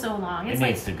 So long. It It's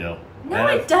needs to go. No,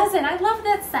 it doesn't. I love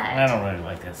that set. I don't really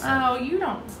like that set. Oh, you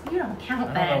don't count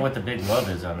I that. don't know what the big love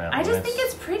is on that I one. just think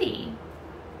it's pretty.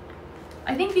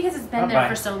 I think because it's been there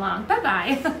for so long.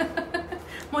 Bye-bye.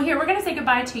 Well, here, we're going to say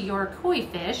goodbye to your koi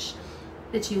fish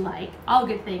that you like. All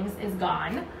Good Things is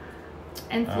gone.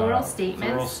 And Floral Statements.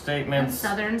 Floral Statements. And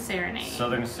Southern Serenade.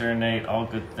 Southern Serenade, All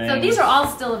Good Things. So these are all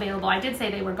still available. I did say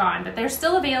they were gone, but they're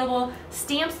still available.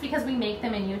 Stamps because we make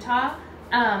them in Utah.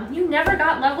 You never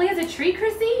got Lovely as a Tree,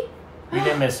 Chrissy? You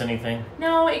didn't miss anything.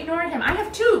 No, ignore him. I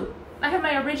have two. I have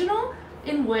my original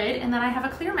in wood, and then I have a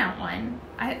clear mount one.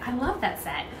 I love that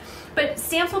set. But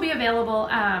stamps will be available.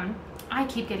 I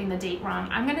keep getting the date wrong.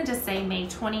 I'm going to just say May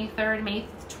 23rd, May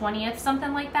 20th,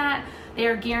 something like that. They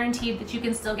are guaranteed that you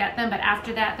can still get them, but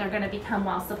after that, they're going to become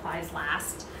while supplies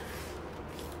last.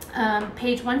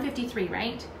 Page 153,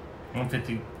 right?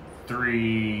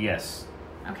 153, yes.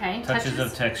 Okay. Touches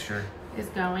of Texture. Is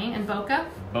going. And Bokeh?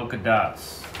 Bokeh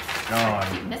Dots. I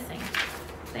keep Gone. missing.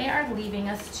 They are leaving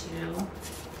us too.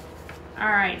 All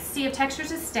right. Sea of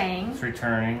Textures is staying. It's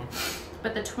returning.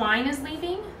 But the twine is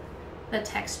leaving, the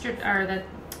textured, or the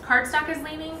cardstock is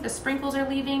leaving, the sprinkles are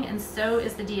leaving, and so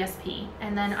is the DSP.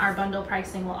 And then our bundle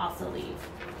pricing will also leave.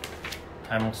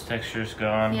 Timeless Texture's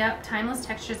gone. Yep, Timeless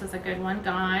Textures is a good one.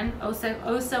 Gone. Oh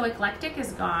So Eclectic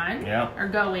is gone. Yep. Or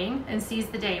going, and Seize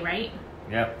the Day, right?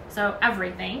 Yep. So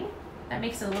everything. That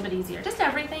makes it a little bit easier. Just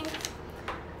everything.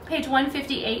 Page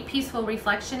 158, Peaceful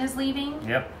Reflection is leaving.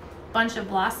 Yep. Bunch of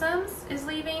Blossoms is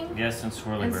leaving. Yes, and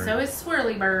Swirly And Bird. so is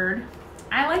Swirly Bird.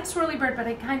 I like Swirly Bird, but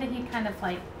he kind of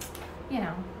like, you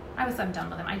know, I'm done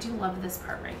with him. I do love this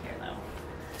part right here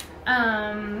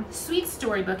though. Sweet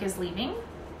Storybook is leaving.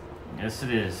 Yes,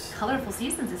 it is. Colorful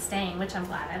Seasons is staying, which I'm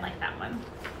glad. I like that one.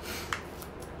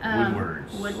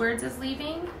 Woodwards. Woodwards is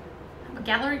leaving.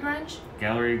 Gallery Grunge.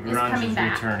 Gallery Grunge is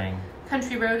returning.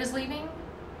 Country Road is leaving.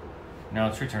 No,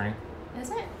 it's returning.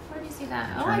 Is it? Where do you see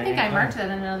that? Returning Oh, I think I anytime. marked that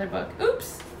in another book.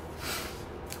 Oops.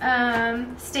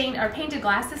 Stained or Painted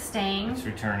Glass is staying. It's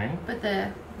returning. But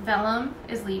the vellum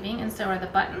is leaving, and so are the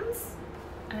buttons,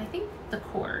 and I think the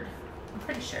cord. I'm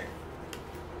pretty sure.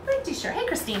 Pretty sure. Hey,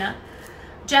 Christina.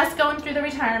 Just going through the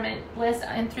retirement list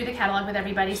and through the catalog with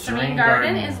everybody. Serene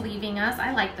Garden is leaving us.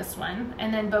 I like this one.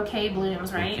 And then Bouquet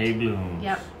Blooms, right? Bouquet Blooms.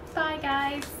 Yep. Bye,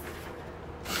 guys.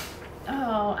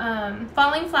 Oh,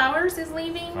 Falling Flowers is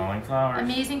leaving. Falling Flowers.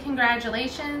 Amazing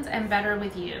Congratulations and Better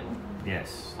With You.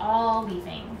 Yes. All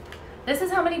leaving. This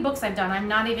is how many books I've done. I'm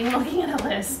not even looking at a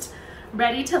list.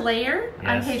 Ready to Layer on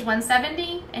Yes. page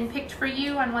 170 and Picked for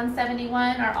You on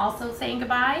 171 are also saying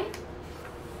goodbye.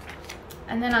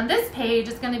 And then on this page,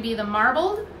 it's going to be the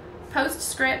marbled,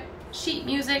 postscript, sheet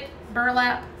music,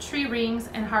 burlap, tree rings,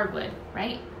 and hardwood,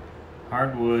 right?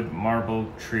 Hardwood, marble,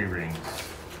 tree rings.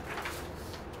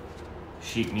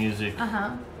 Sheet music,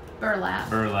 Burlap,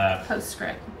 burlap,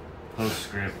 postscript.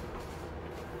 postscript,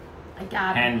 I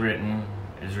got it. handwritten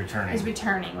is returning. Is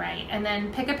returning, right? And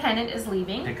then Pick a Pennant is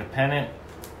leaving. Pick a pennant.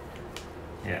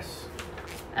 Yes.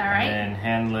 All right. And then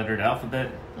hand lettered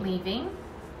alphabet, Leaving.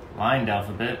 lined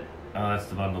alphabet. Oh, that's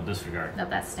the bundle disregard. No,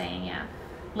 that's staying, yeah.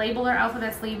 Labeler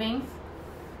Alphabet's leaving.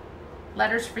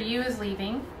 Letters for You is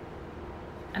leaving.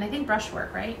 And I think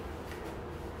Brushwork, right?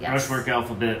 Yes. Brushwork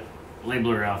alphabet,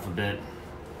 labeler alphabet,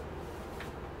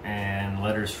 and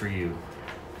letters for you.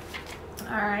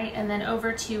 All right, and then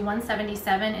over to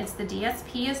 177, it's the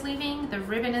DSP is leaving, the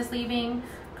ribbon is leaving,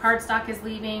 cardstock is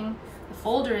leaving, the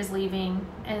folder is leaving,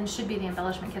 and should be the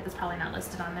embellishment kit that's probably not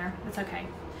listed on there. It's okay.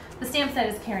 The stamp set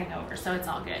is carrying over, so it's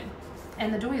all good.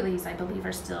 And the doilies, I believe,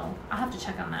 are still, I'll have to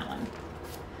check on that one.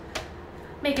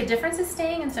 Make a Difference is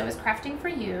staying, and so is Crafting for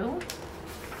You.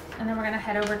 And then we're gonna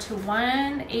head over to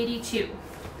 182.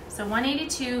 So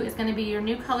 182 is gonna be your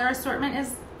new color assortment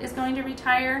is going to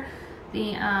retire.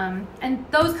 And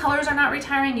those colors are not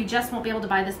retiring, you just won't be able to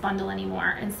buy this bundle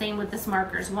anymore. And same with this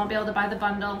markers. You won't be able to buy the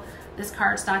bundle, this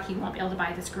cardstock, you won't be able to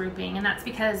buy this grouping. And that's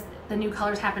because the new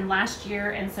colors happened last year,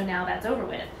 and so now that's over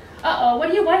with. Uh-oh, what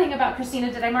are you whining about,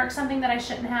 Christina? Did I mark something that I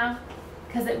shouldn't have?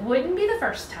 Because it wouldn't be the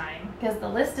first time, because the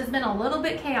list has been a little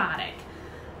bit chaotic.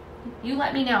 You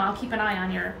let me know, I'll keep an eye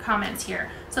on your comments here.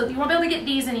 So you won't be able to get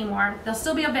these anymore. They'll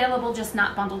still be available, just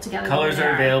not bundled together. Colors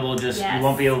are available, just Yes. you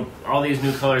won't be able, all these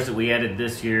new colors that we added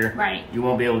this year, Right. you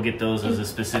won't be able to get those as a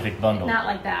specific bundle. Not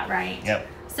like that, right? Yep.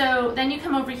 So then you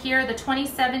come over here, the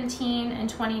 2017 and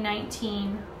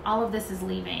 2019, all of this is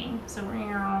leaving. So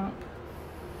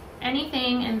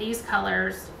anything in these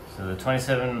colors, So the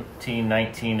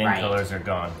 2017-19 ink Right. colors are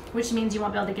gone. which means you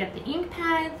won't be able to get the ink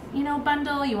pad,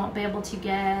 bundle. You won't be able to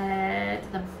get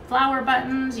the flower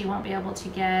buttons. You won't be able to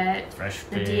get Fresh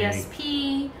the Fig.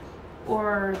 DSP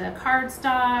or the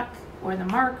cardstock or the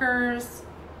markers.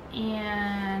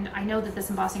 And I know that this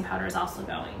embossing powder is also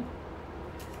going.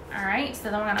 All right, so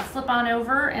then we're gonna flip on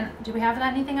over, and do we have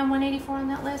anything on 184 on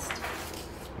that list?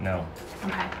 No.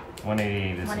 Okay,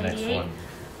 188 is the next 188. one.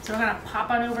 So we're gonna pop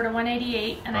on over to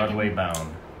 188, and Broadway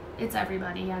Bound. It's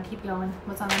everybody. Yeah, keep going.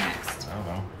 What's on the next? I don't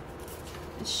know.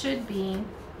 It should be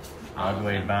all of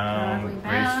Broadway them. Bound, Broadway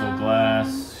Graceful Bound,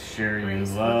 Glass, Share You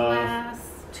Graceful Love, Glass,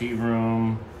 Tea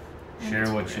Room, and Share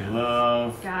Tea What You Room.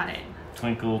 Love, Got it.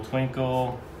 Twinkle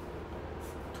Twinkle,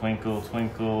 Twinkle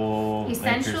Twinkle,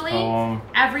 Essentially, Nature's Poem,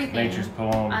 everything Nature's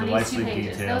Poem, on these two Delightfully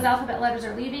pages. Those Detailed. alphabet letters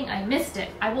are leaving. I missed it.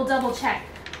 I will double check.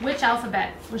 Which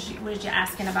alphabet was you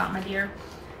asking about, my dear?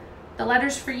 The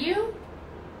letters for you,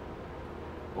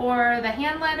 or the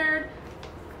hand lettered?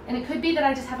 And it could be that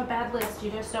I just have a bad list.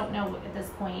 You just don't know at this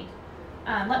point.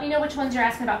 Let me know which ones you're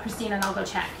asking about, Christina, and I'll go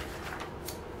check.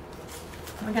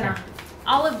 We're gonna,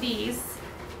 all of these.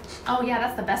 Oh yeah,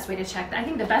 that's the best way to check. I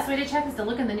think the best way to check is to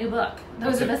look in the new book.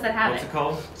 Those of us that have What's it. it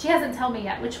called? She hasn't told me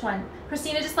yet which one.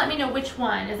 Christina, just let me know which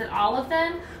one. Is it all of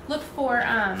them? Look for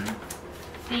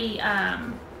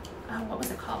oh, what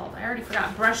was it called? I already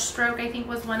forgot. Brush Stroke, I think,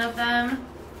 was one of them.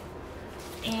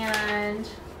 And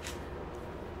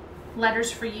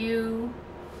Letters for You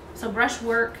So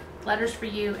brushwork, letters for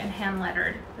you, and hand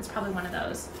lettered. It's probably one of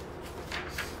those.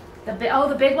 The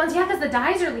big ones? Yeah, because the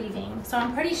dies are leaving. So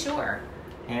I'm pretty sure.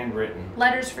 Handwritten.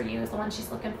 Letters for you is the one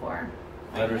she's looking for.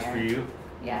 Letters for you?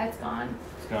 Yeah, it's gone.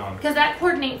 It's gone. Because that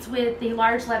coordinates with the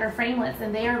large letter framelits,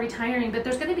 and they are retiring. But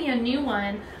there's going to be a new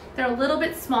one. They're a little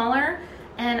bit smaller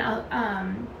and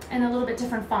a little bit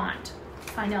different font.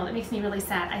 I know, that makes me really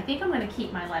sad. I think I'm going to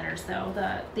keep my letters though,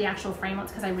 the actual framelits,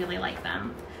 because I really like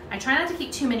them. I try not to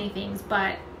keep too many things,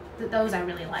 but those I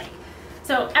really like.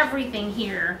 So everything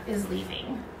here is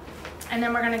leaving. And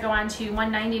then we're going to go on to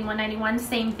 190 and 191,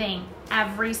 same thing.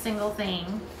 Every single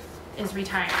thing is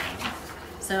retiring.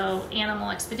 So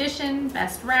Animal Expedition,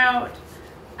 Best Route,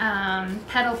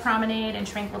 Petal Promenade and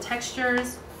Tranquil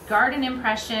Textures, Garden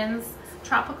Impressions,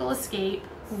 Tropical Escape,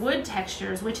 Wood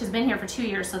Textures, which has been here for 2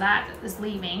 years, so that is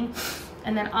leaving.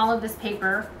 And then all of this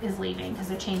paper is leaving because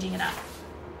they're changing it up.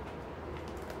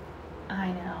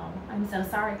 I know. I'm so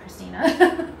sorry,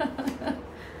 Christina.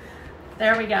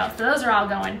 There we go. So those are all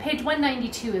going. Page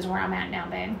 192 is where I'm at now,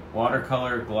 babe.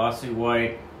 Watercolor, glossy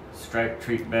white, striped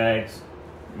treat bags,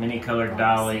 mini colored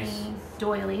dollies.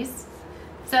 Doilies.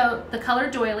 So the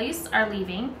colored doilies are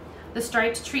leaving. The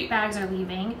striped treat bags are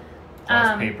leaving.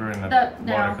 Gloss paper and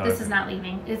no, this is not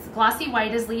leaving. It's glossy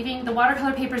white is leaving. The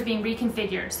watercolor paper is being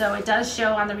reconfigured. So it does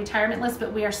show on the retirement list,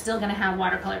 but we are still going to have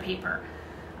watercolor paper.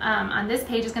 On this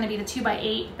page is going to be the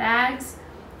 2x8 bags,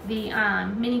 the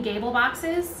mini gable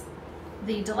boxes,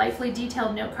 the delightfully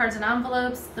detailed note cards and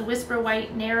envelopes, the whisper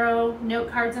white narrow note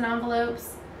cards and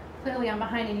envelopes. Clearly I'm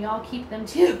behind and you all keep them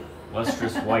too.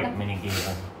 Lustrous white mini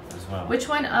gable as well. Which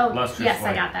one? Oh, Lustrous yes,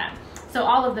 white. I got that. So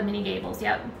all of the mini gables,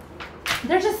 yep.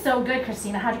 They're just so good,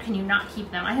 Christina. How can you not keep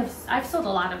them? I've sold a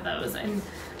lot of those, and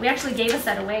we actually gave a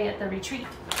set away at the retreat,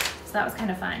 so that was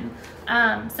kind of fun.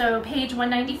 So page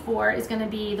 194 is going to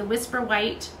be the Whisper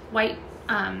White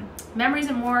Memories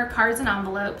and More cards and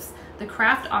envelopes, the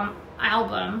craft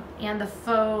album, and the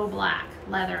faux black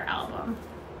leather album.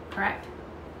 Correct?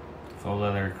 Faux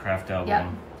leather craft album.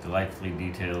 Yep. Delightfully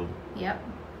detailed. Yep.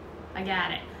 I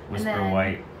got it. Whisper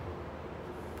white.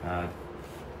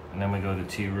 And then we go to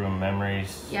Tea Room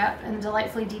Memories. Yep, and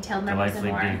delightfully detailed memories and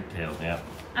more. Delightfully detailed, yep.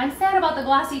 I'm sad about the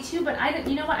glossy too, but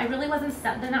you know what? I really wasn't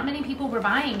sad. Not many people were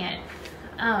buying it.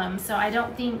 So I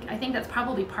think that's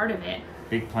probably part of it.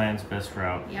 Big Plans, Best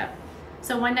Route. Yep.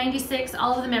 So 196,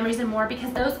 all of the memories and more,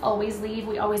 because those always leave.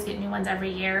 We always get new ones every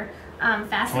year.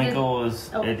 Faceted. Twinkle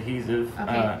is adhesive.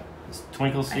 Okay.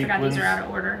 Twinkle sequins. I forgot these are out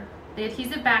of order. The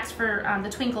adhesive backs for the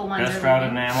Twinkle ones Best are Route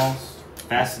leaving. enamels.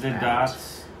 Faceted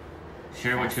dots.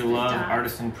 Share what you love. Dots,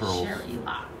 Artisan pearls. Share what you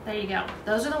love. There you go.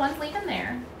 Those are the ones leaving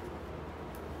there.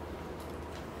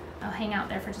 I'll hang out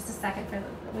there for just a second.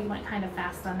 We went kind of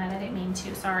fast on that. I didn't mean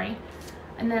to. Sorry.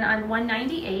 And then on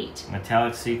 198.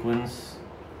 Metallic sequins.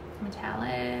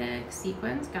 Metallic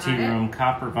sequins. Got Tea it. Room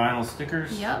copper vinyl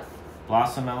stickers. Yep.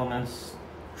 Blossom elements.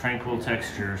 Tranquil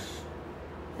textures.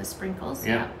 The sprinkles.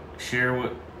 Yep. Share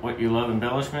what you love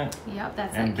embellishment. Yep.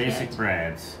 That's and that basic kit.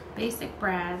 brads. Basic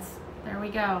brads. There we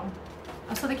go.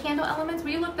 Oh, so the candle elements.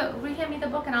 Will you hand me the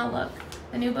book and I'll look.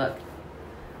 The new book.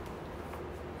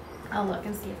 I'll look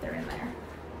and see if they're in there.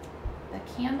 The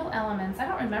candle elements. I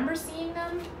don't remember seeing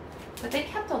them, but they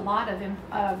kept a lot of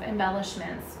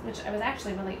embellishments, which I was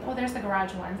actually really. Oh, there's the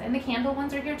garage ones, and the candle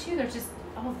ones are here too. They're just.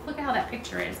 Oh, look at how that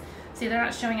picture is. See, they're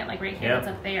not showing it like right here. It's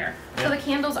up there. So the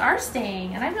candles are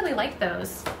staying, and I really like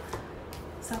those.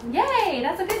 So yay,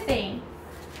 that's a good thing.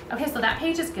 Okay, so that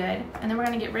page is good, and then we're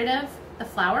gonna get rid of the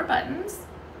flower buttons.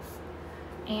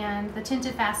 And the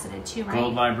tinted faceted too, right?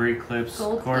 Gold library clips,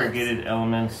 Gold corrugated clips.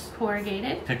 elements,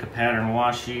 Corrugated. pick a pattern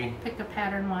washi, Pick a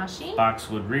pattern washi.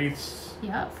 boxwood wreaths,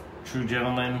 Yep. True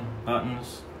Gentleman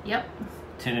buttons, Yep.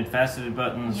 tinted faceted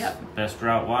buttons, Yep. Best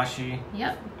Route washi,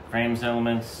 Yep. frames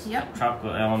elements, Yep.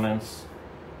 tropical elements,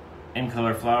 in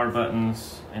color flower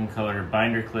buttons, in color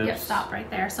binder clips. Yep, stop right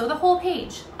there. So the whole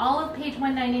page, all of page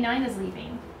 199 is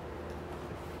leaving.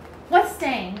 What's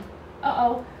staying?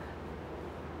 Uh-oh.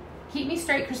 Keep me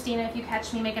straight, Christina, if you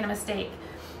catch me making a mistake.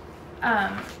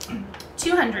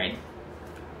 200.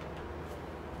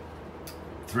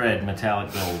 Thread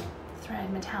metallic gold.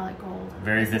 Thread metallic gold.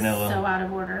 Very This vanilla. Is so out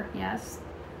of order, yes.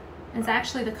 It's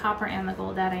actually the copper and the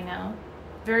gold, that I know.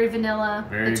 Very vanilla.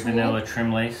 Very The tulle. vanilla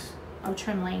trim lace. Oh,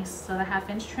 trim lace. So the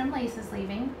 1/2-inch trim lace is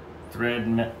leaving. Thread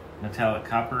metallic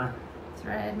copper.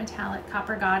 Thread metallic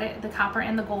copper, got it. The copper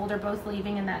and the gold are both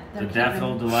leaving, and that The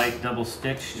Daffodil Delight double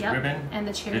stitched ribbon. And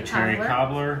the cherry, The cherry cobbler.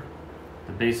 cobbler.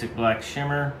 The basic black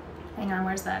shimmer. Hang on,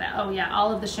 where's that at? Oh yeah,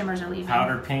 all of the shimmers are leaving.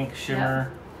 Powder pink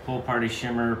shimmer. Pool party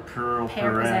shimmer. Pearl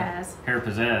Pear pizzazz. Pear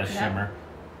pizzazz Yep. shimmer.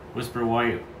 Whisper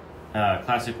white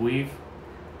classic weave.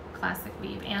 classic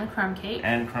weave, and crumb cake.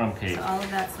 And crumb cake. So all of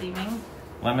that's leaving.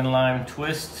 Lemon lime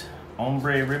twist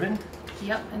ombre ribbon.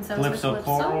 Yep, and so Calypso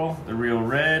coral, the real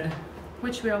red.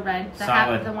 Which real red? The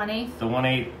solid. The 1/8? The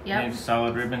 1/8 Yep. inch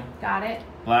solid ribbon. Got it.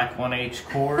 Black 1/8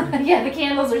 cord. Yeah, the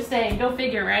candles are staying. Go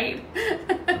figure, right?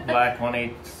 Black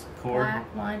 1/8 cord.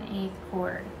 Black 1/8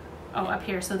 cord. Oh, up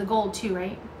here. So the gold too,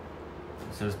 right?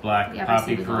 It says black. Yep, I see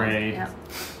Poppy the gold. Parade. Yep.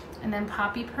 And then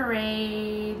Poppy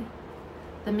Parade,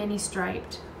 the mini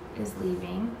striped is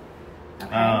leaving.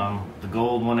 Okay. The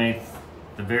gold 1/8,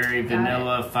 the very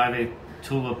vanilla 5/8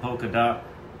 Tula polka dot.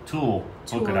 Tulle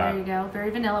polka dot. There you go.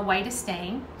 Very vanilla. White is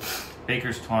staying.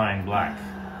 Baker's twine black.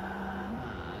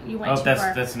 You went too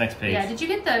far. That's the next page. Yeah. Did you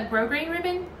get the grosgrain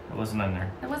ribbon? It wasn't in there.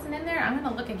 It wasn't in there? I'm going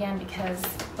to look again because,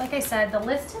 like I said, the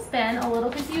list has been a little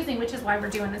confusing, which is why we're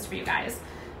doing this for you guys.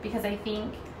 Because I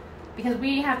think, because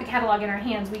we have the catalog in our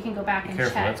hands, we can go back and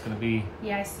Careful, check. that's going to be...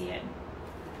 Yeah, I see it.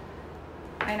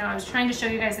 I know, I was trying to show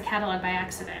you guys the catalog by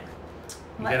accident.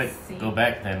 You got to go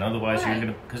back then, otherwise Why? you're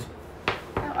going to...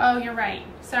 Oh, you're right.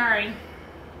 Sorry.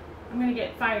 I'm going to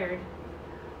get fired.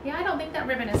 Yeah, I don't think that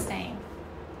ribbon is staying.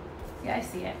 Yeah, I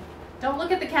see it. Don't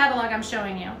look at the catalog I'm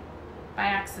showing you by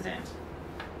accident.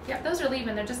 Yep, those are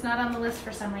leaving. They're just not on the list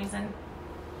for some reason.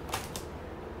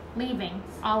 Leaving.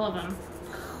 All of them.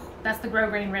 That's the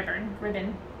grosgrain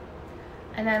ribbon.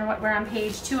 And then we're on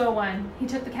page 201. He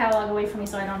took the catalog away from me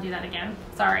so I don't do that again.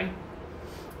 Sorry.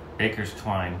 Baker's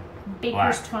twine.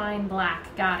 Baker's twine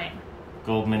black. Got it.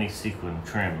 Gold mini sequin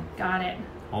trim. Got it.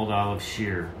 Old olive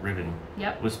sheer ribbon.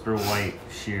 Yep. Whisper white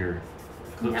sheer.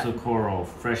 Calypso Yep. coral.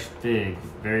 Fresh fig.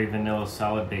 Very vanilla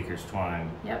solid baker's twine.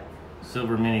 Yep.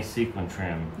 Silver mini sequin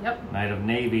trim. Yep. Night of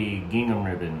navy gingham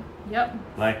ribbon.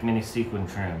 Yep. Black mini sequin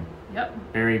trim.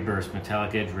 Yep. Berry burst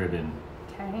metallic edge ribbon.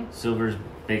 Okay. Silver's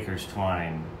baker's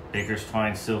twine. Baker's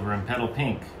twine silver and petal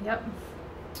pink. Yep.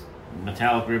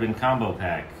 Metallic ribbon combo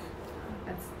pack.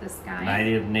 That's this guy.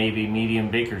 Night of navy medium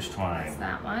baker's twine. That's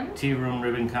that one. Tea room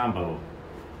ribbon combo.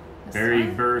 This Berry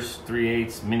one. burst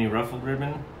 3/8 mini ruffled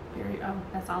ribbon. Oh,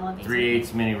 that's all of these.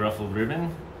 3/8 mini ruffled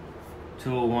ribbon.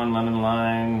 201 lemon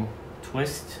lime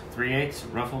twist 3/8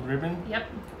 ruffled ribbon. Yep.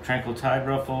 Tranquil tide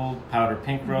ruffled. Powder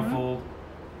pink ruffled.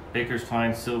 Baker's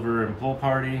twine silver and pull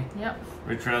party. Yep.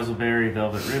 Rich razzleberry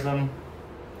velvet ribbon.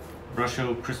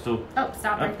 Brusho crystal. Oh,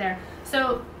 stop right there.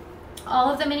 So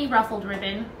all of the mini ruffled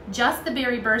ribbon, just the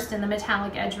berry burst and the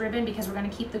metallic edge ribbon, because we're going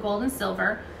to keep the gold and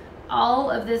silver. All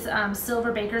of this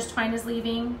silver baker's twine is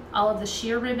leaving. All of the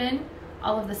sheer ribbon,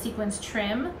 all of the sequins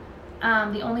trim.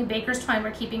 The only baker's twine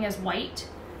we're keeping is white.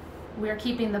 We're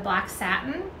keeping the black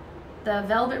satin. The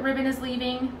velvet ribbon is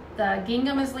leaving. The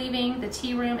gingham is leaving. The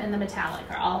tea room and the metallic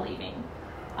are all leaving.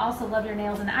 I also love your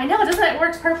nails in that. I know, doesn't it? It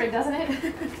works perfect, doesn't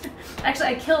it?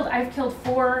 Actually, I've killed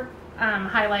 4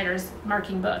 highlighters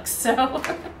marking books. So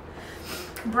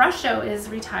Brusho is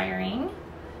retiring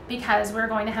because we're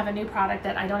going to have a new product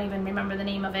that I don't even remember the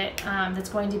name of it. That's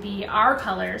going to be our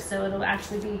colors. So it'll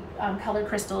actually be colored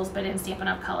crystals, but in Stampin'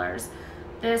 Up! Colors.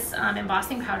 This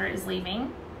embossing powder is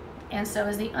leaving, and so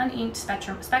is the uninked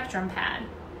spectrum pad.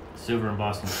 Silver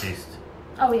embossing paste.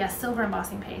 Oh yeah, silver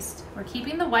embossing paste. We're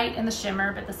keeping the white and the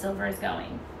shimmer, but the silver is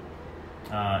going.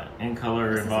 In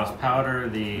color This is embossed all powder,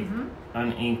 the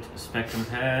uninked spectrum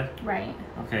pad. Right.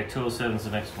 Okay, 207 is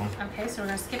the next one. Okay, so we're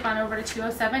gonna skip on over to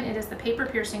 207. It is the paper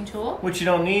piercing tool. Which you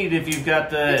don't need if you've got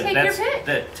the You take your pick.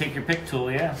 that take your pick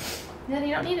tool, yeah. Then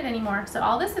you don't need it anymore. So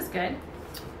all this is good.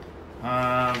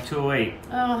 208.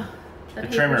 Oh, the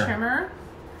paper trimmer,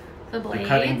 the blades, The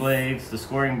cutting blades, the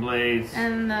scoring blades,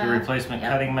 and the replacement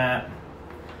cutting mat.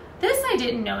 This I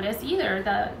didn't notice either.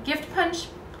 The gift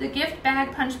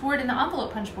bag punch board and the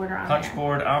envelope punch board are on Punch there.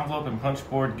 board, envelope, and punch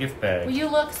board gift bag. Will you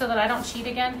look so that I don't cheat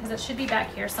again? Because it should be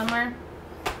back here somewhere.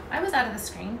 I was out of the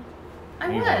screen. I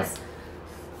was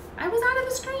out of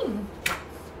the screen.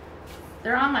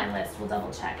 They're on my list. We'll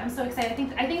double check. I'm so excited.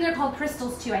 I think they're called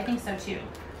crystals too. I think so too.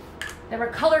 They were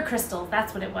color crystals.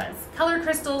 That's what it was. Color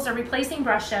crystals are replacing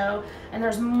Brusho, and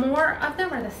there's more of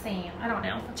them or the same. I don't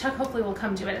know. Chuck hopefully will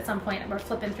come to it at some point. We're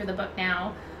flipping through the book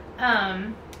now.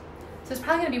 So it's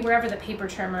probably going to be wherever the paper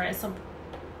trimmer is, so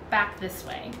back this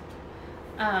way.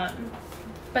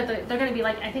 But they're going to be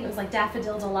like, I think it was like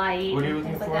Daffodil Delight. What are you and looking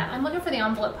things for? like that. I'm looking for the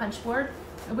envelope punch board.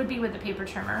 It would be with the paper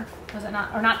trimmer. Was it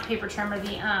not? Or not the paper trimmer,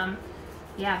 the,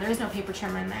 yeah, there is no paper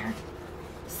trimmer in there.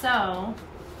 So,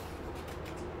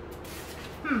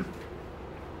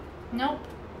 nope.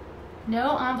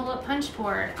 No envelope punch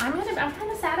board. I'm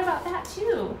kind of sad about that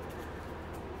too.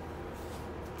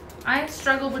 I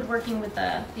struggled with working with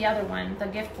the other one, the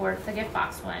gift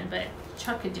box one, but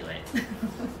Chuck could do it.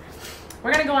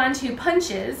 We're gonna go on to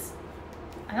punches.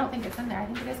 I don't think it's in there. I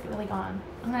think it is really gone.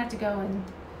 I'm gonna have to go and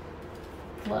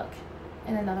look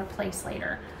in another place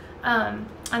later. On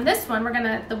this one, we're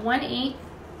gonna, the 1/8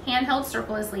 handheld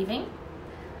circle is leaving.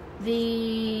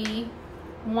 The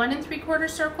 1 3/4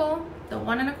 circle, the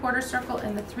 1 1/4 circle,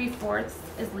 and the 3/4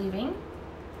 is leaving.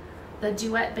 The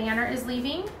duet banner is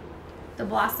leaving. The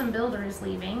blossom builder is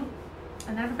leaving.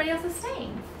 And everybody else is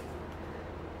staying.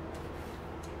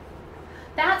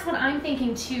 That's what I'm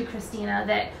thinking too, Christina,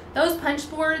 that those punch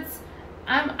boards,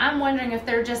 I'm wondering if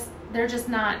they're just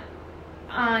not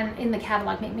on in the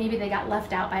catalog. Maybe they got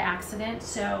left out by accident.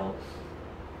 So,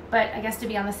 but I guess to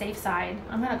be on the safe side,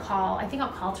 I'm gonna call. I think I'll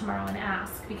call tomorrow and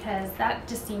ask, because that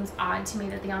just seems odd to me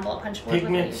that the envelope punch board.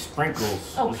 Pigment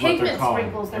sprinkles. Oh, pigment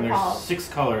sprinkles. They're called. 6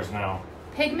 colors now.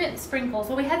 Pigment sprinkles.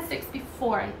 Well, we had 6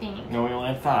 before, I think. No, we only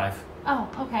had 5. Oh,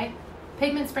 okay.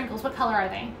 Pigment sprinkles. What color are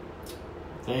they?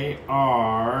 They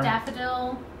are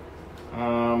Daffodil.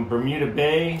 Bermuda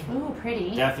Bay. Ooh,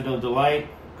 pretty. Daffodil Delight,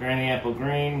 Granny Apple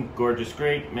Green, Gorgeous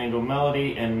Grape, Mango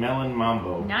Melody, and Melon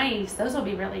Mambo. Nice. Those will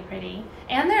be really pretty.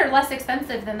 And they're less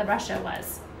expensive than the brush show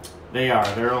was. They are.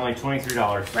 They're only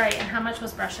 $23. Right. And how much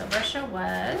was brush show? Brush show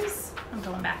was, I'm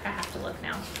going back. I have to look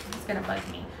now. It's going to bug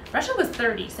me. Brush show was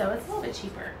 $30, so it's a little bit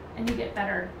cheaper. And you get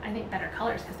better, I think, better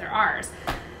colors because they're ours.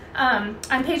 On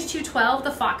page 212,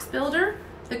 the Fox Builder,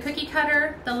 the Cookie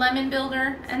Cutter, the Lemon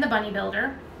Builder, and the Bunny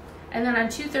Builder. And then on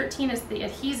 213 is the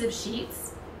adhesive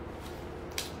sheets.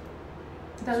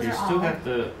 Those are still all got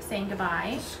the saying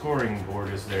goodbye. scoring board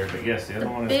is there, but yes, the other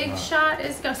one is Big not. Shot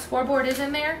is, scoreboard is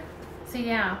in there. So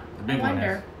yeah, The big I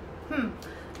wonder.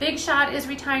 Big Shot is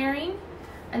retiring.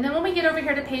 And then when we get over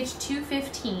here to page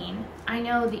 215, I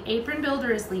know the Apron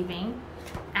Builder is leaving.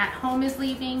 At Home is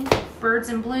leaving. Birds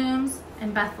and Blooms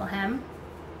and Bethlehem.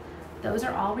 Those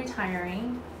are all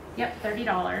retiring. Yep,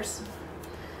 $30.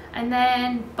 And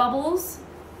then Bubbles,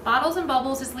 Bottles and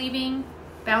Bubbles is leaving.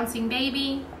 Bouncing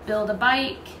Baby, Build a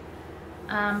Bike,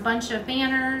 bunch of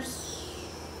banners,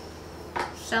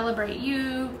 Celebrate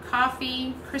You,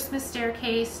 Coffee, Christmas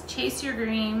Staircase, Chase Your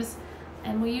Dreams,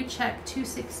 and will you check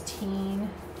 216?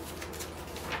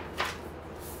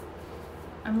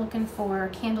 I'm looking for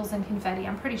Candles and Confetti.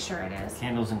 I'm pretty sure it is.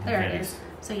 Candles and There Confetti. it is.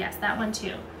 So yes, that one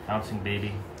too. Bouncing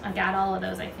Baby. I got all of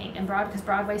those, I think. And because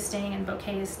Broadway's staying and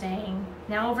Bouquet is staying.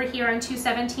 Now over here on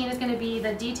 217 is going to be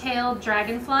the Detailed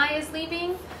Dragonfly is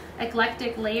leaving.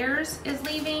 Eclectic Layers is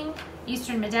leaving.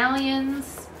 Eastern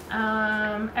Medallions.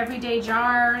 Everyday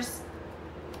Jars.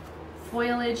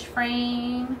 Foliage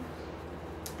Frame.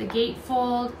 The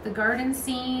Gatefold. The Garden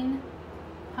Scene.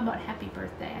 How about Happy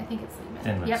Birthday? I think it's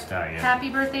leaving. Thinlits Sky, yeah. Happy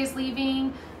Birthday's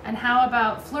leaving. And how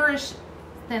about Flourish?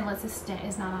 Thinlits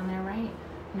is not on there, right?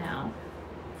 No.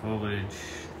 Foliage.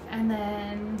 And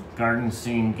then Garden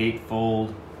Scene,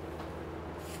 Gatefold,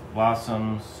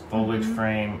 Blossoms, Foliage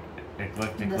Frame,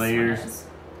 Eclectic this Layers, one is.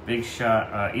 Big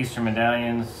Shot, Easter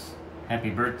Medallions, Happy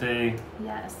Birthday,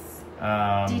 Yes.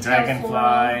 Detailed Dragonfly,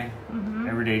 floral.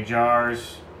 Everyday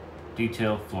Jars,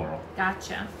 Detailed Floral.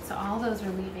 Gotcha. So all those are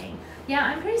leaving. Yeah,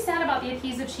 I'm pretty sad about the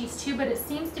adhesive sheets too, but it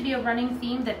seems to be a running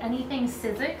theme that anything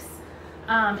Sizzix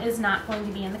is not going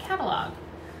to be in the catalog.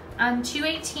 On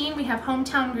 218, we have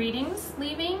Hometown Greetings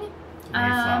leaving.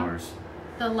 Mayflowers.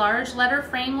 The large letter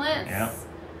framelets. Yep.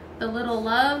 The Little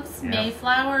Loves, Yep.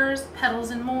 Mayflowers,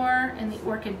 Petals and More, and the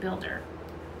Orchid Builder.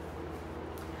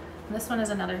 And this one is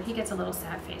another, he gets a little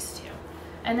sad face too.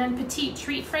 And then Petite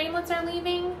Treat framelets are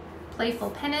leaving.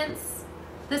 Playful Pennants.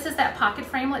 This is that pocket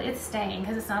framelit. It's staying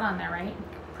because it's not on there, right?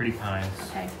 Pretty Pines.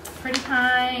 Okay. Pretty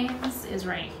Pines is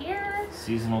right here.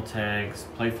 Seasonal Tags,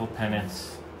 Playful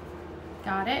Pennants,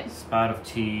 Got it. Spot of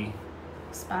Tea,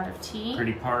 Spot of Tea.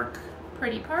 Pretty Park,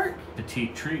 Pretty Park.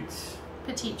 Petite Treats,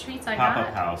 Petite Treats I got.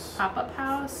 Pop-Up House. Pop-Up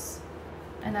House.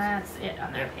 And that's it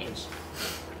on that page.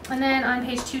 And then on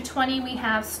page 220 we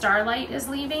have Starlight is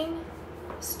leaving.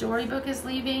 Storybook is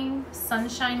leaving.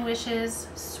 Sunshine Wishes.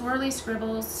 Swirly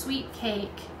Scribbles. Sweet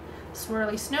Cake.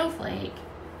 Swirly Snowflake.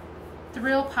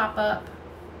 Thrill Pop-Up.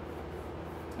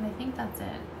 And I think that's it.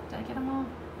 Did I get them all?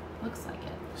 Looks like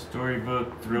it.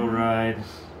 Storybook, Thrill Ride,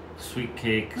 Sweet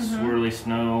Cake, Swirly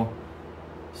Snow,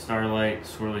 Starlight,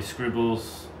 Swirly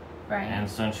Scribbles, Right. and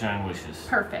Sunshine Wishes.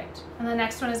 Perfect. And the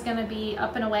next one is going to be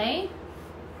Up and Away,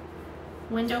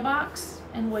 Window Box,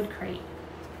 and Wood Crate.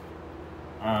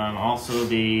 Also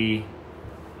the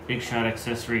Big Shot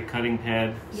Accessory Cutting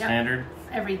Pad Yep. Standard.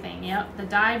 Everything, yep. The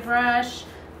die brush,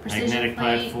 precision Magnetic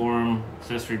plate. Platform,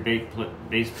 Accessory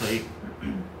Base Plate,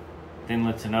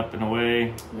 Thinlits and Up and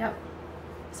Away, Yep.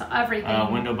 So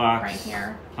everything. Window Box, right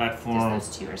here. Platform,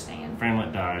 Just those two are staying.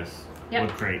 Framelit Dies, Yep.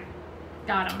 Wood Crate,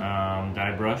 Got them.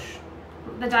 Die Brush,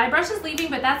 The die brush is leaving,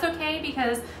 but that's okay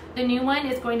because the new one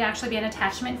is going to actually be an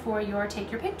attachment for your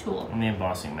take your pick tool. And the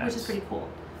embossing mats. Which is pretty cool.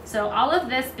 So all of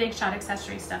this Big Shot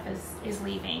accessory stuff is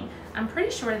leaving. I'm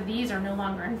pretty sure these are no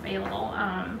longer available,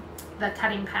 the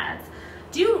cutting pads.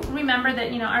 Do remember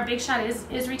that, you know, our Big Shot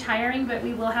is retiring, but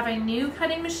we will have a new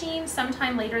cutting machine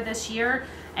sometime later this year,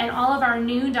 and all of our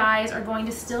new dies are going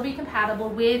to still be compatible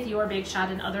with your Big Shot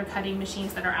and other cutting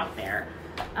machines that are out there.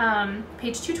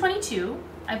 Page 222,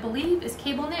 I believe, is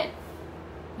cable knit.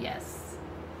 Yes.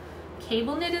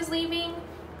 Cable knit is leaving,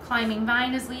 climbing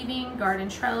vine is leaving, garden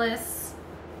trellis,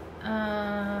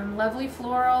 lovely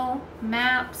floral,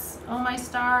 maps, oh my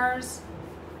stars,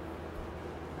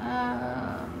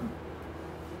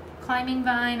 climbing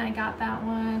vine, I got that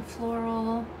one,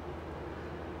 floral,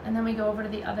 and then we go over to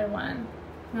the other one.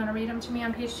 You want to read them to me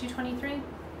on page 223?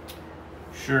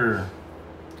 Sure.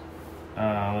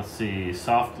 Let's see,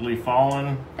 softly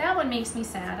fallen. That one makes me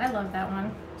sad. I love that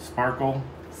one. Sparkle.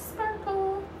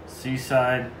 Sparkle.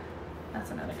 Seaside. That's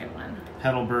another good one.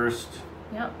 Petal burst.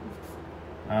 Yep.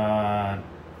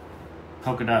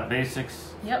 Polka dot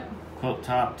basics. Yep. Quilt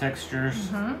top textures.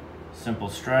 Mm-hmm. Simple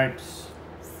stripes.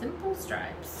 Simple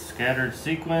stripes. Scattered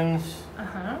sequins.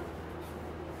 Uh-huh.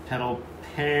 Petal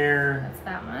pear.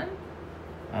 That's that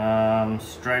one.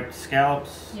 Striped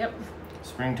scallops. Yep.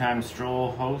 Springtime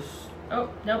stroll host. Oh,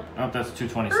 nope. Oh, that's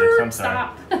 226. I'm sorry.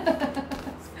 Stop.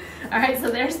 All right, so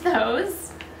there's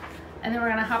those. And then we're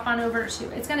gonna hop on over to,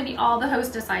 it's gonna be all the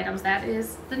hostess items. That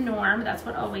is the norm, that's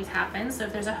what always happens. So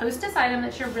if there's a hostess item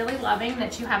that you're really loving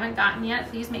that you haven't gotten yet,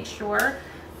 please make sure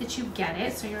that you get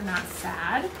it so you're not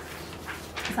sad.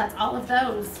 So that's all of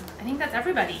those. I think that's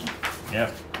everybody.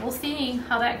 Yep. We'll see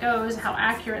how that goes, how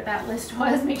accurate that list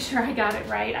was, make sure I got it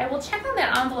right. I will check on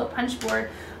that envelope punch board.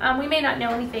 We may not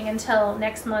know anything until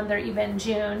next month or even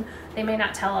June. They may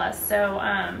not tell us, so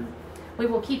we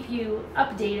will keep you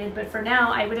updated, but for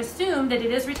now, I would assume that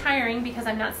it is retiring because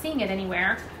I'm not seeing it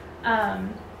anywhere.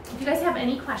 If you guys have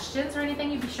any questions or anything,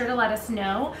 you'd be sure to let us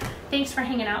know. Thanks for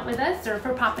hanging out with us or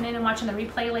for popping in and watching the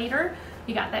replay later.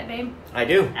 You got that, babe? I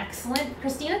do. Excellent.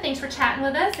 Christina, thanks for chatting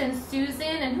with us. And Susan,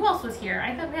 and who else was here?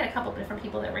 I thought we had a couple different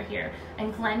people that were here.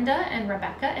 And Glenda, and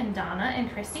Rebecca, and Donna,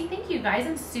 and Christy. Thank you guys,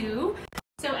 and Sue.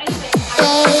 So anyway,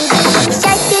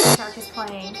 Shark is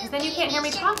playing, because then you can't hear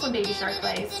me talk when Baby Shark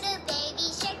plays.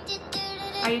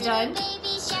 Are you done?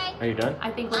 Are you done? I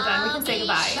think we're done. We can say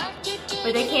goodbye.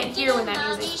 But they can't hear when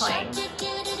that music's playing.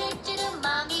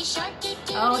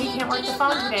 Oh, he can't work the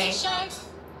phone today.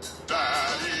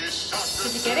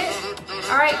 Did you get it?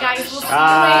 All right, guys. We'll see you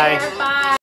later. Bye.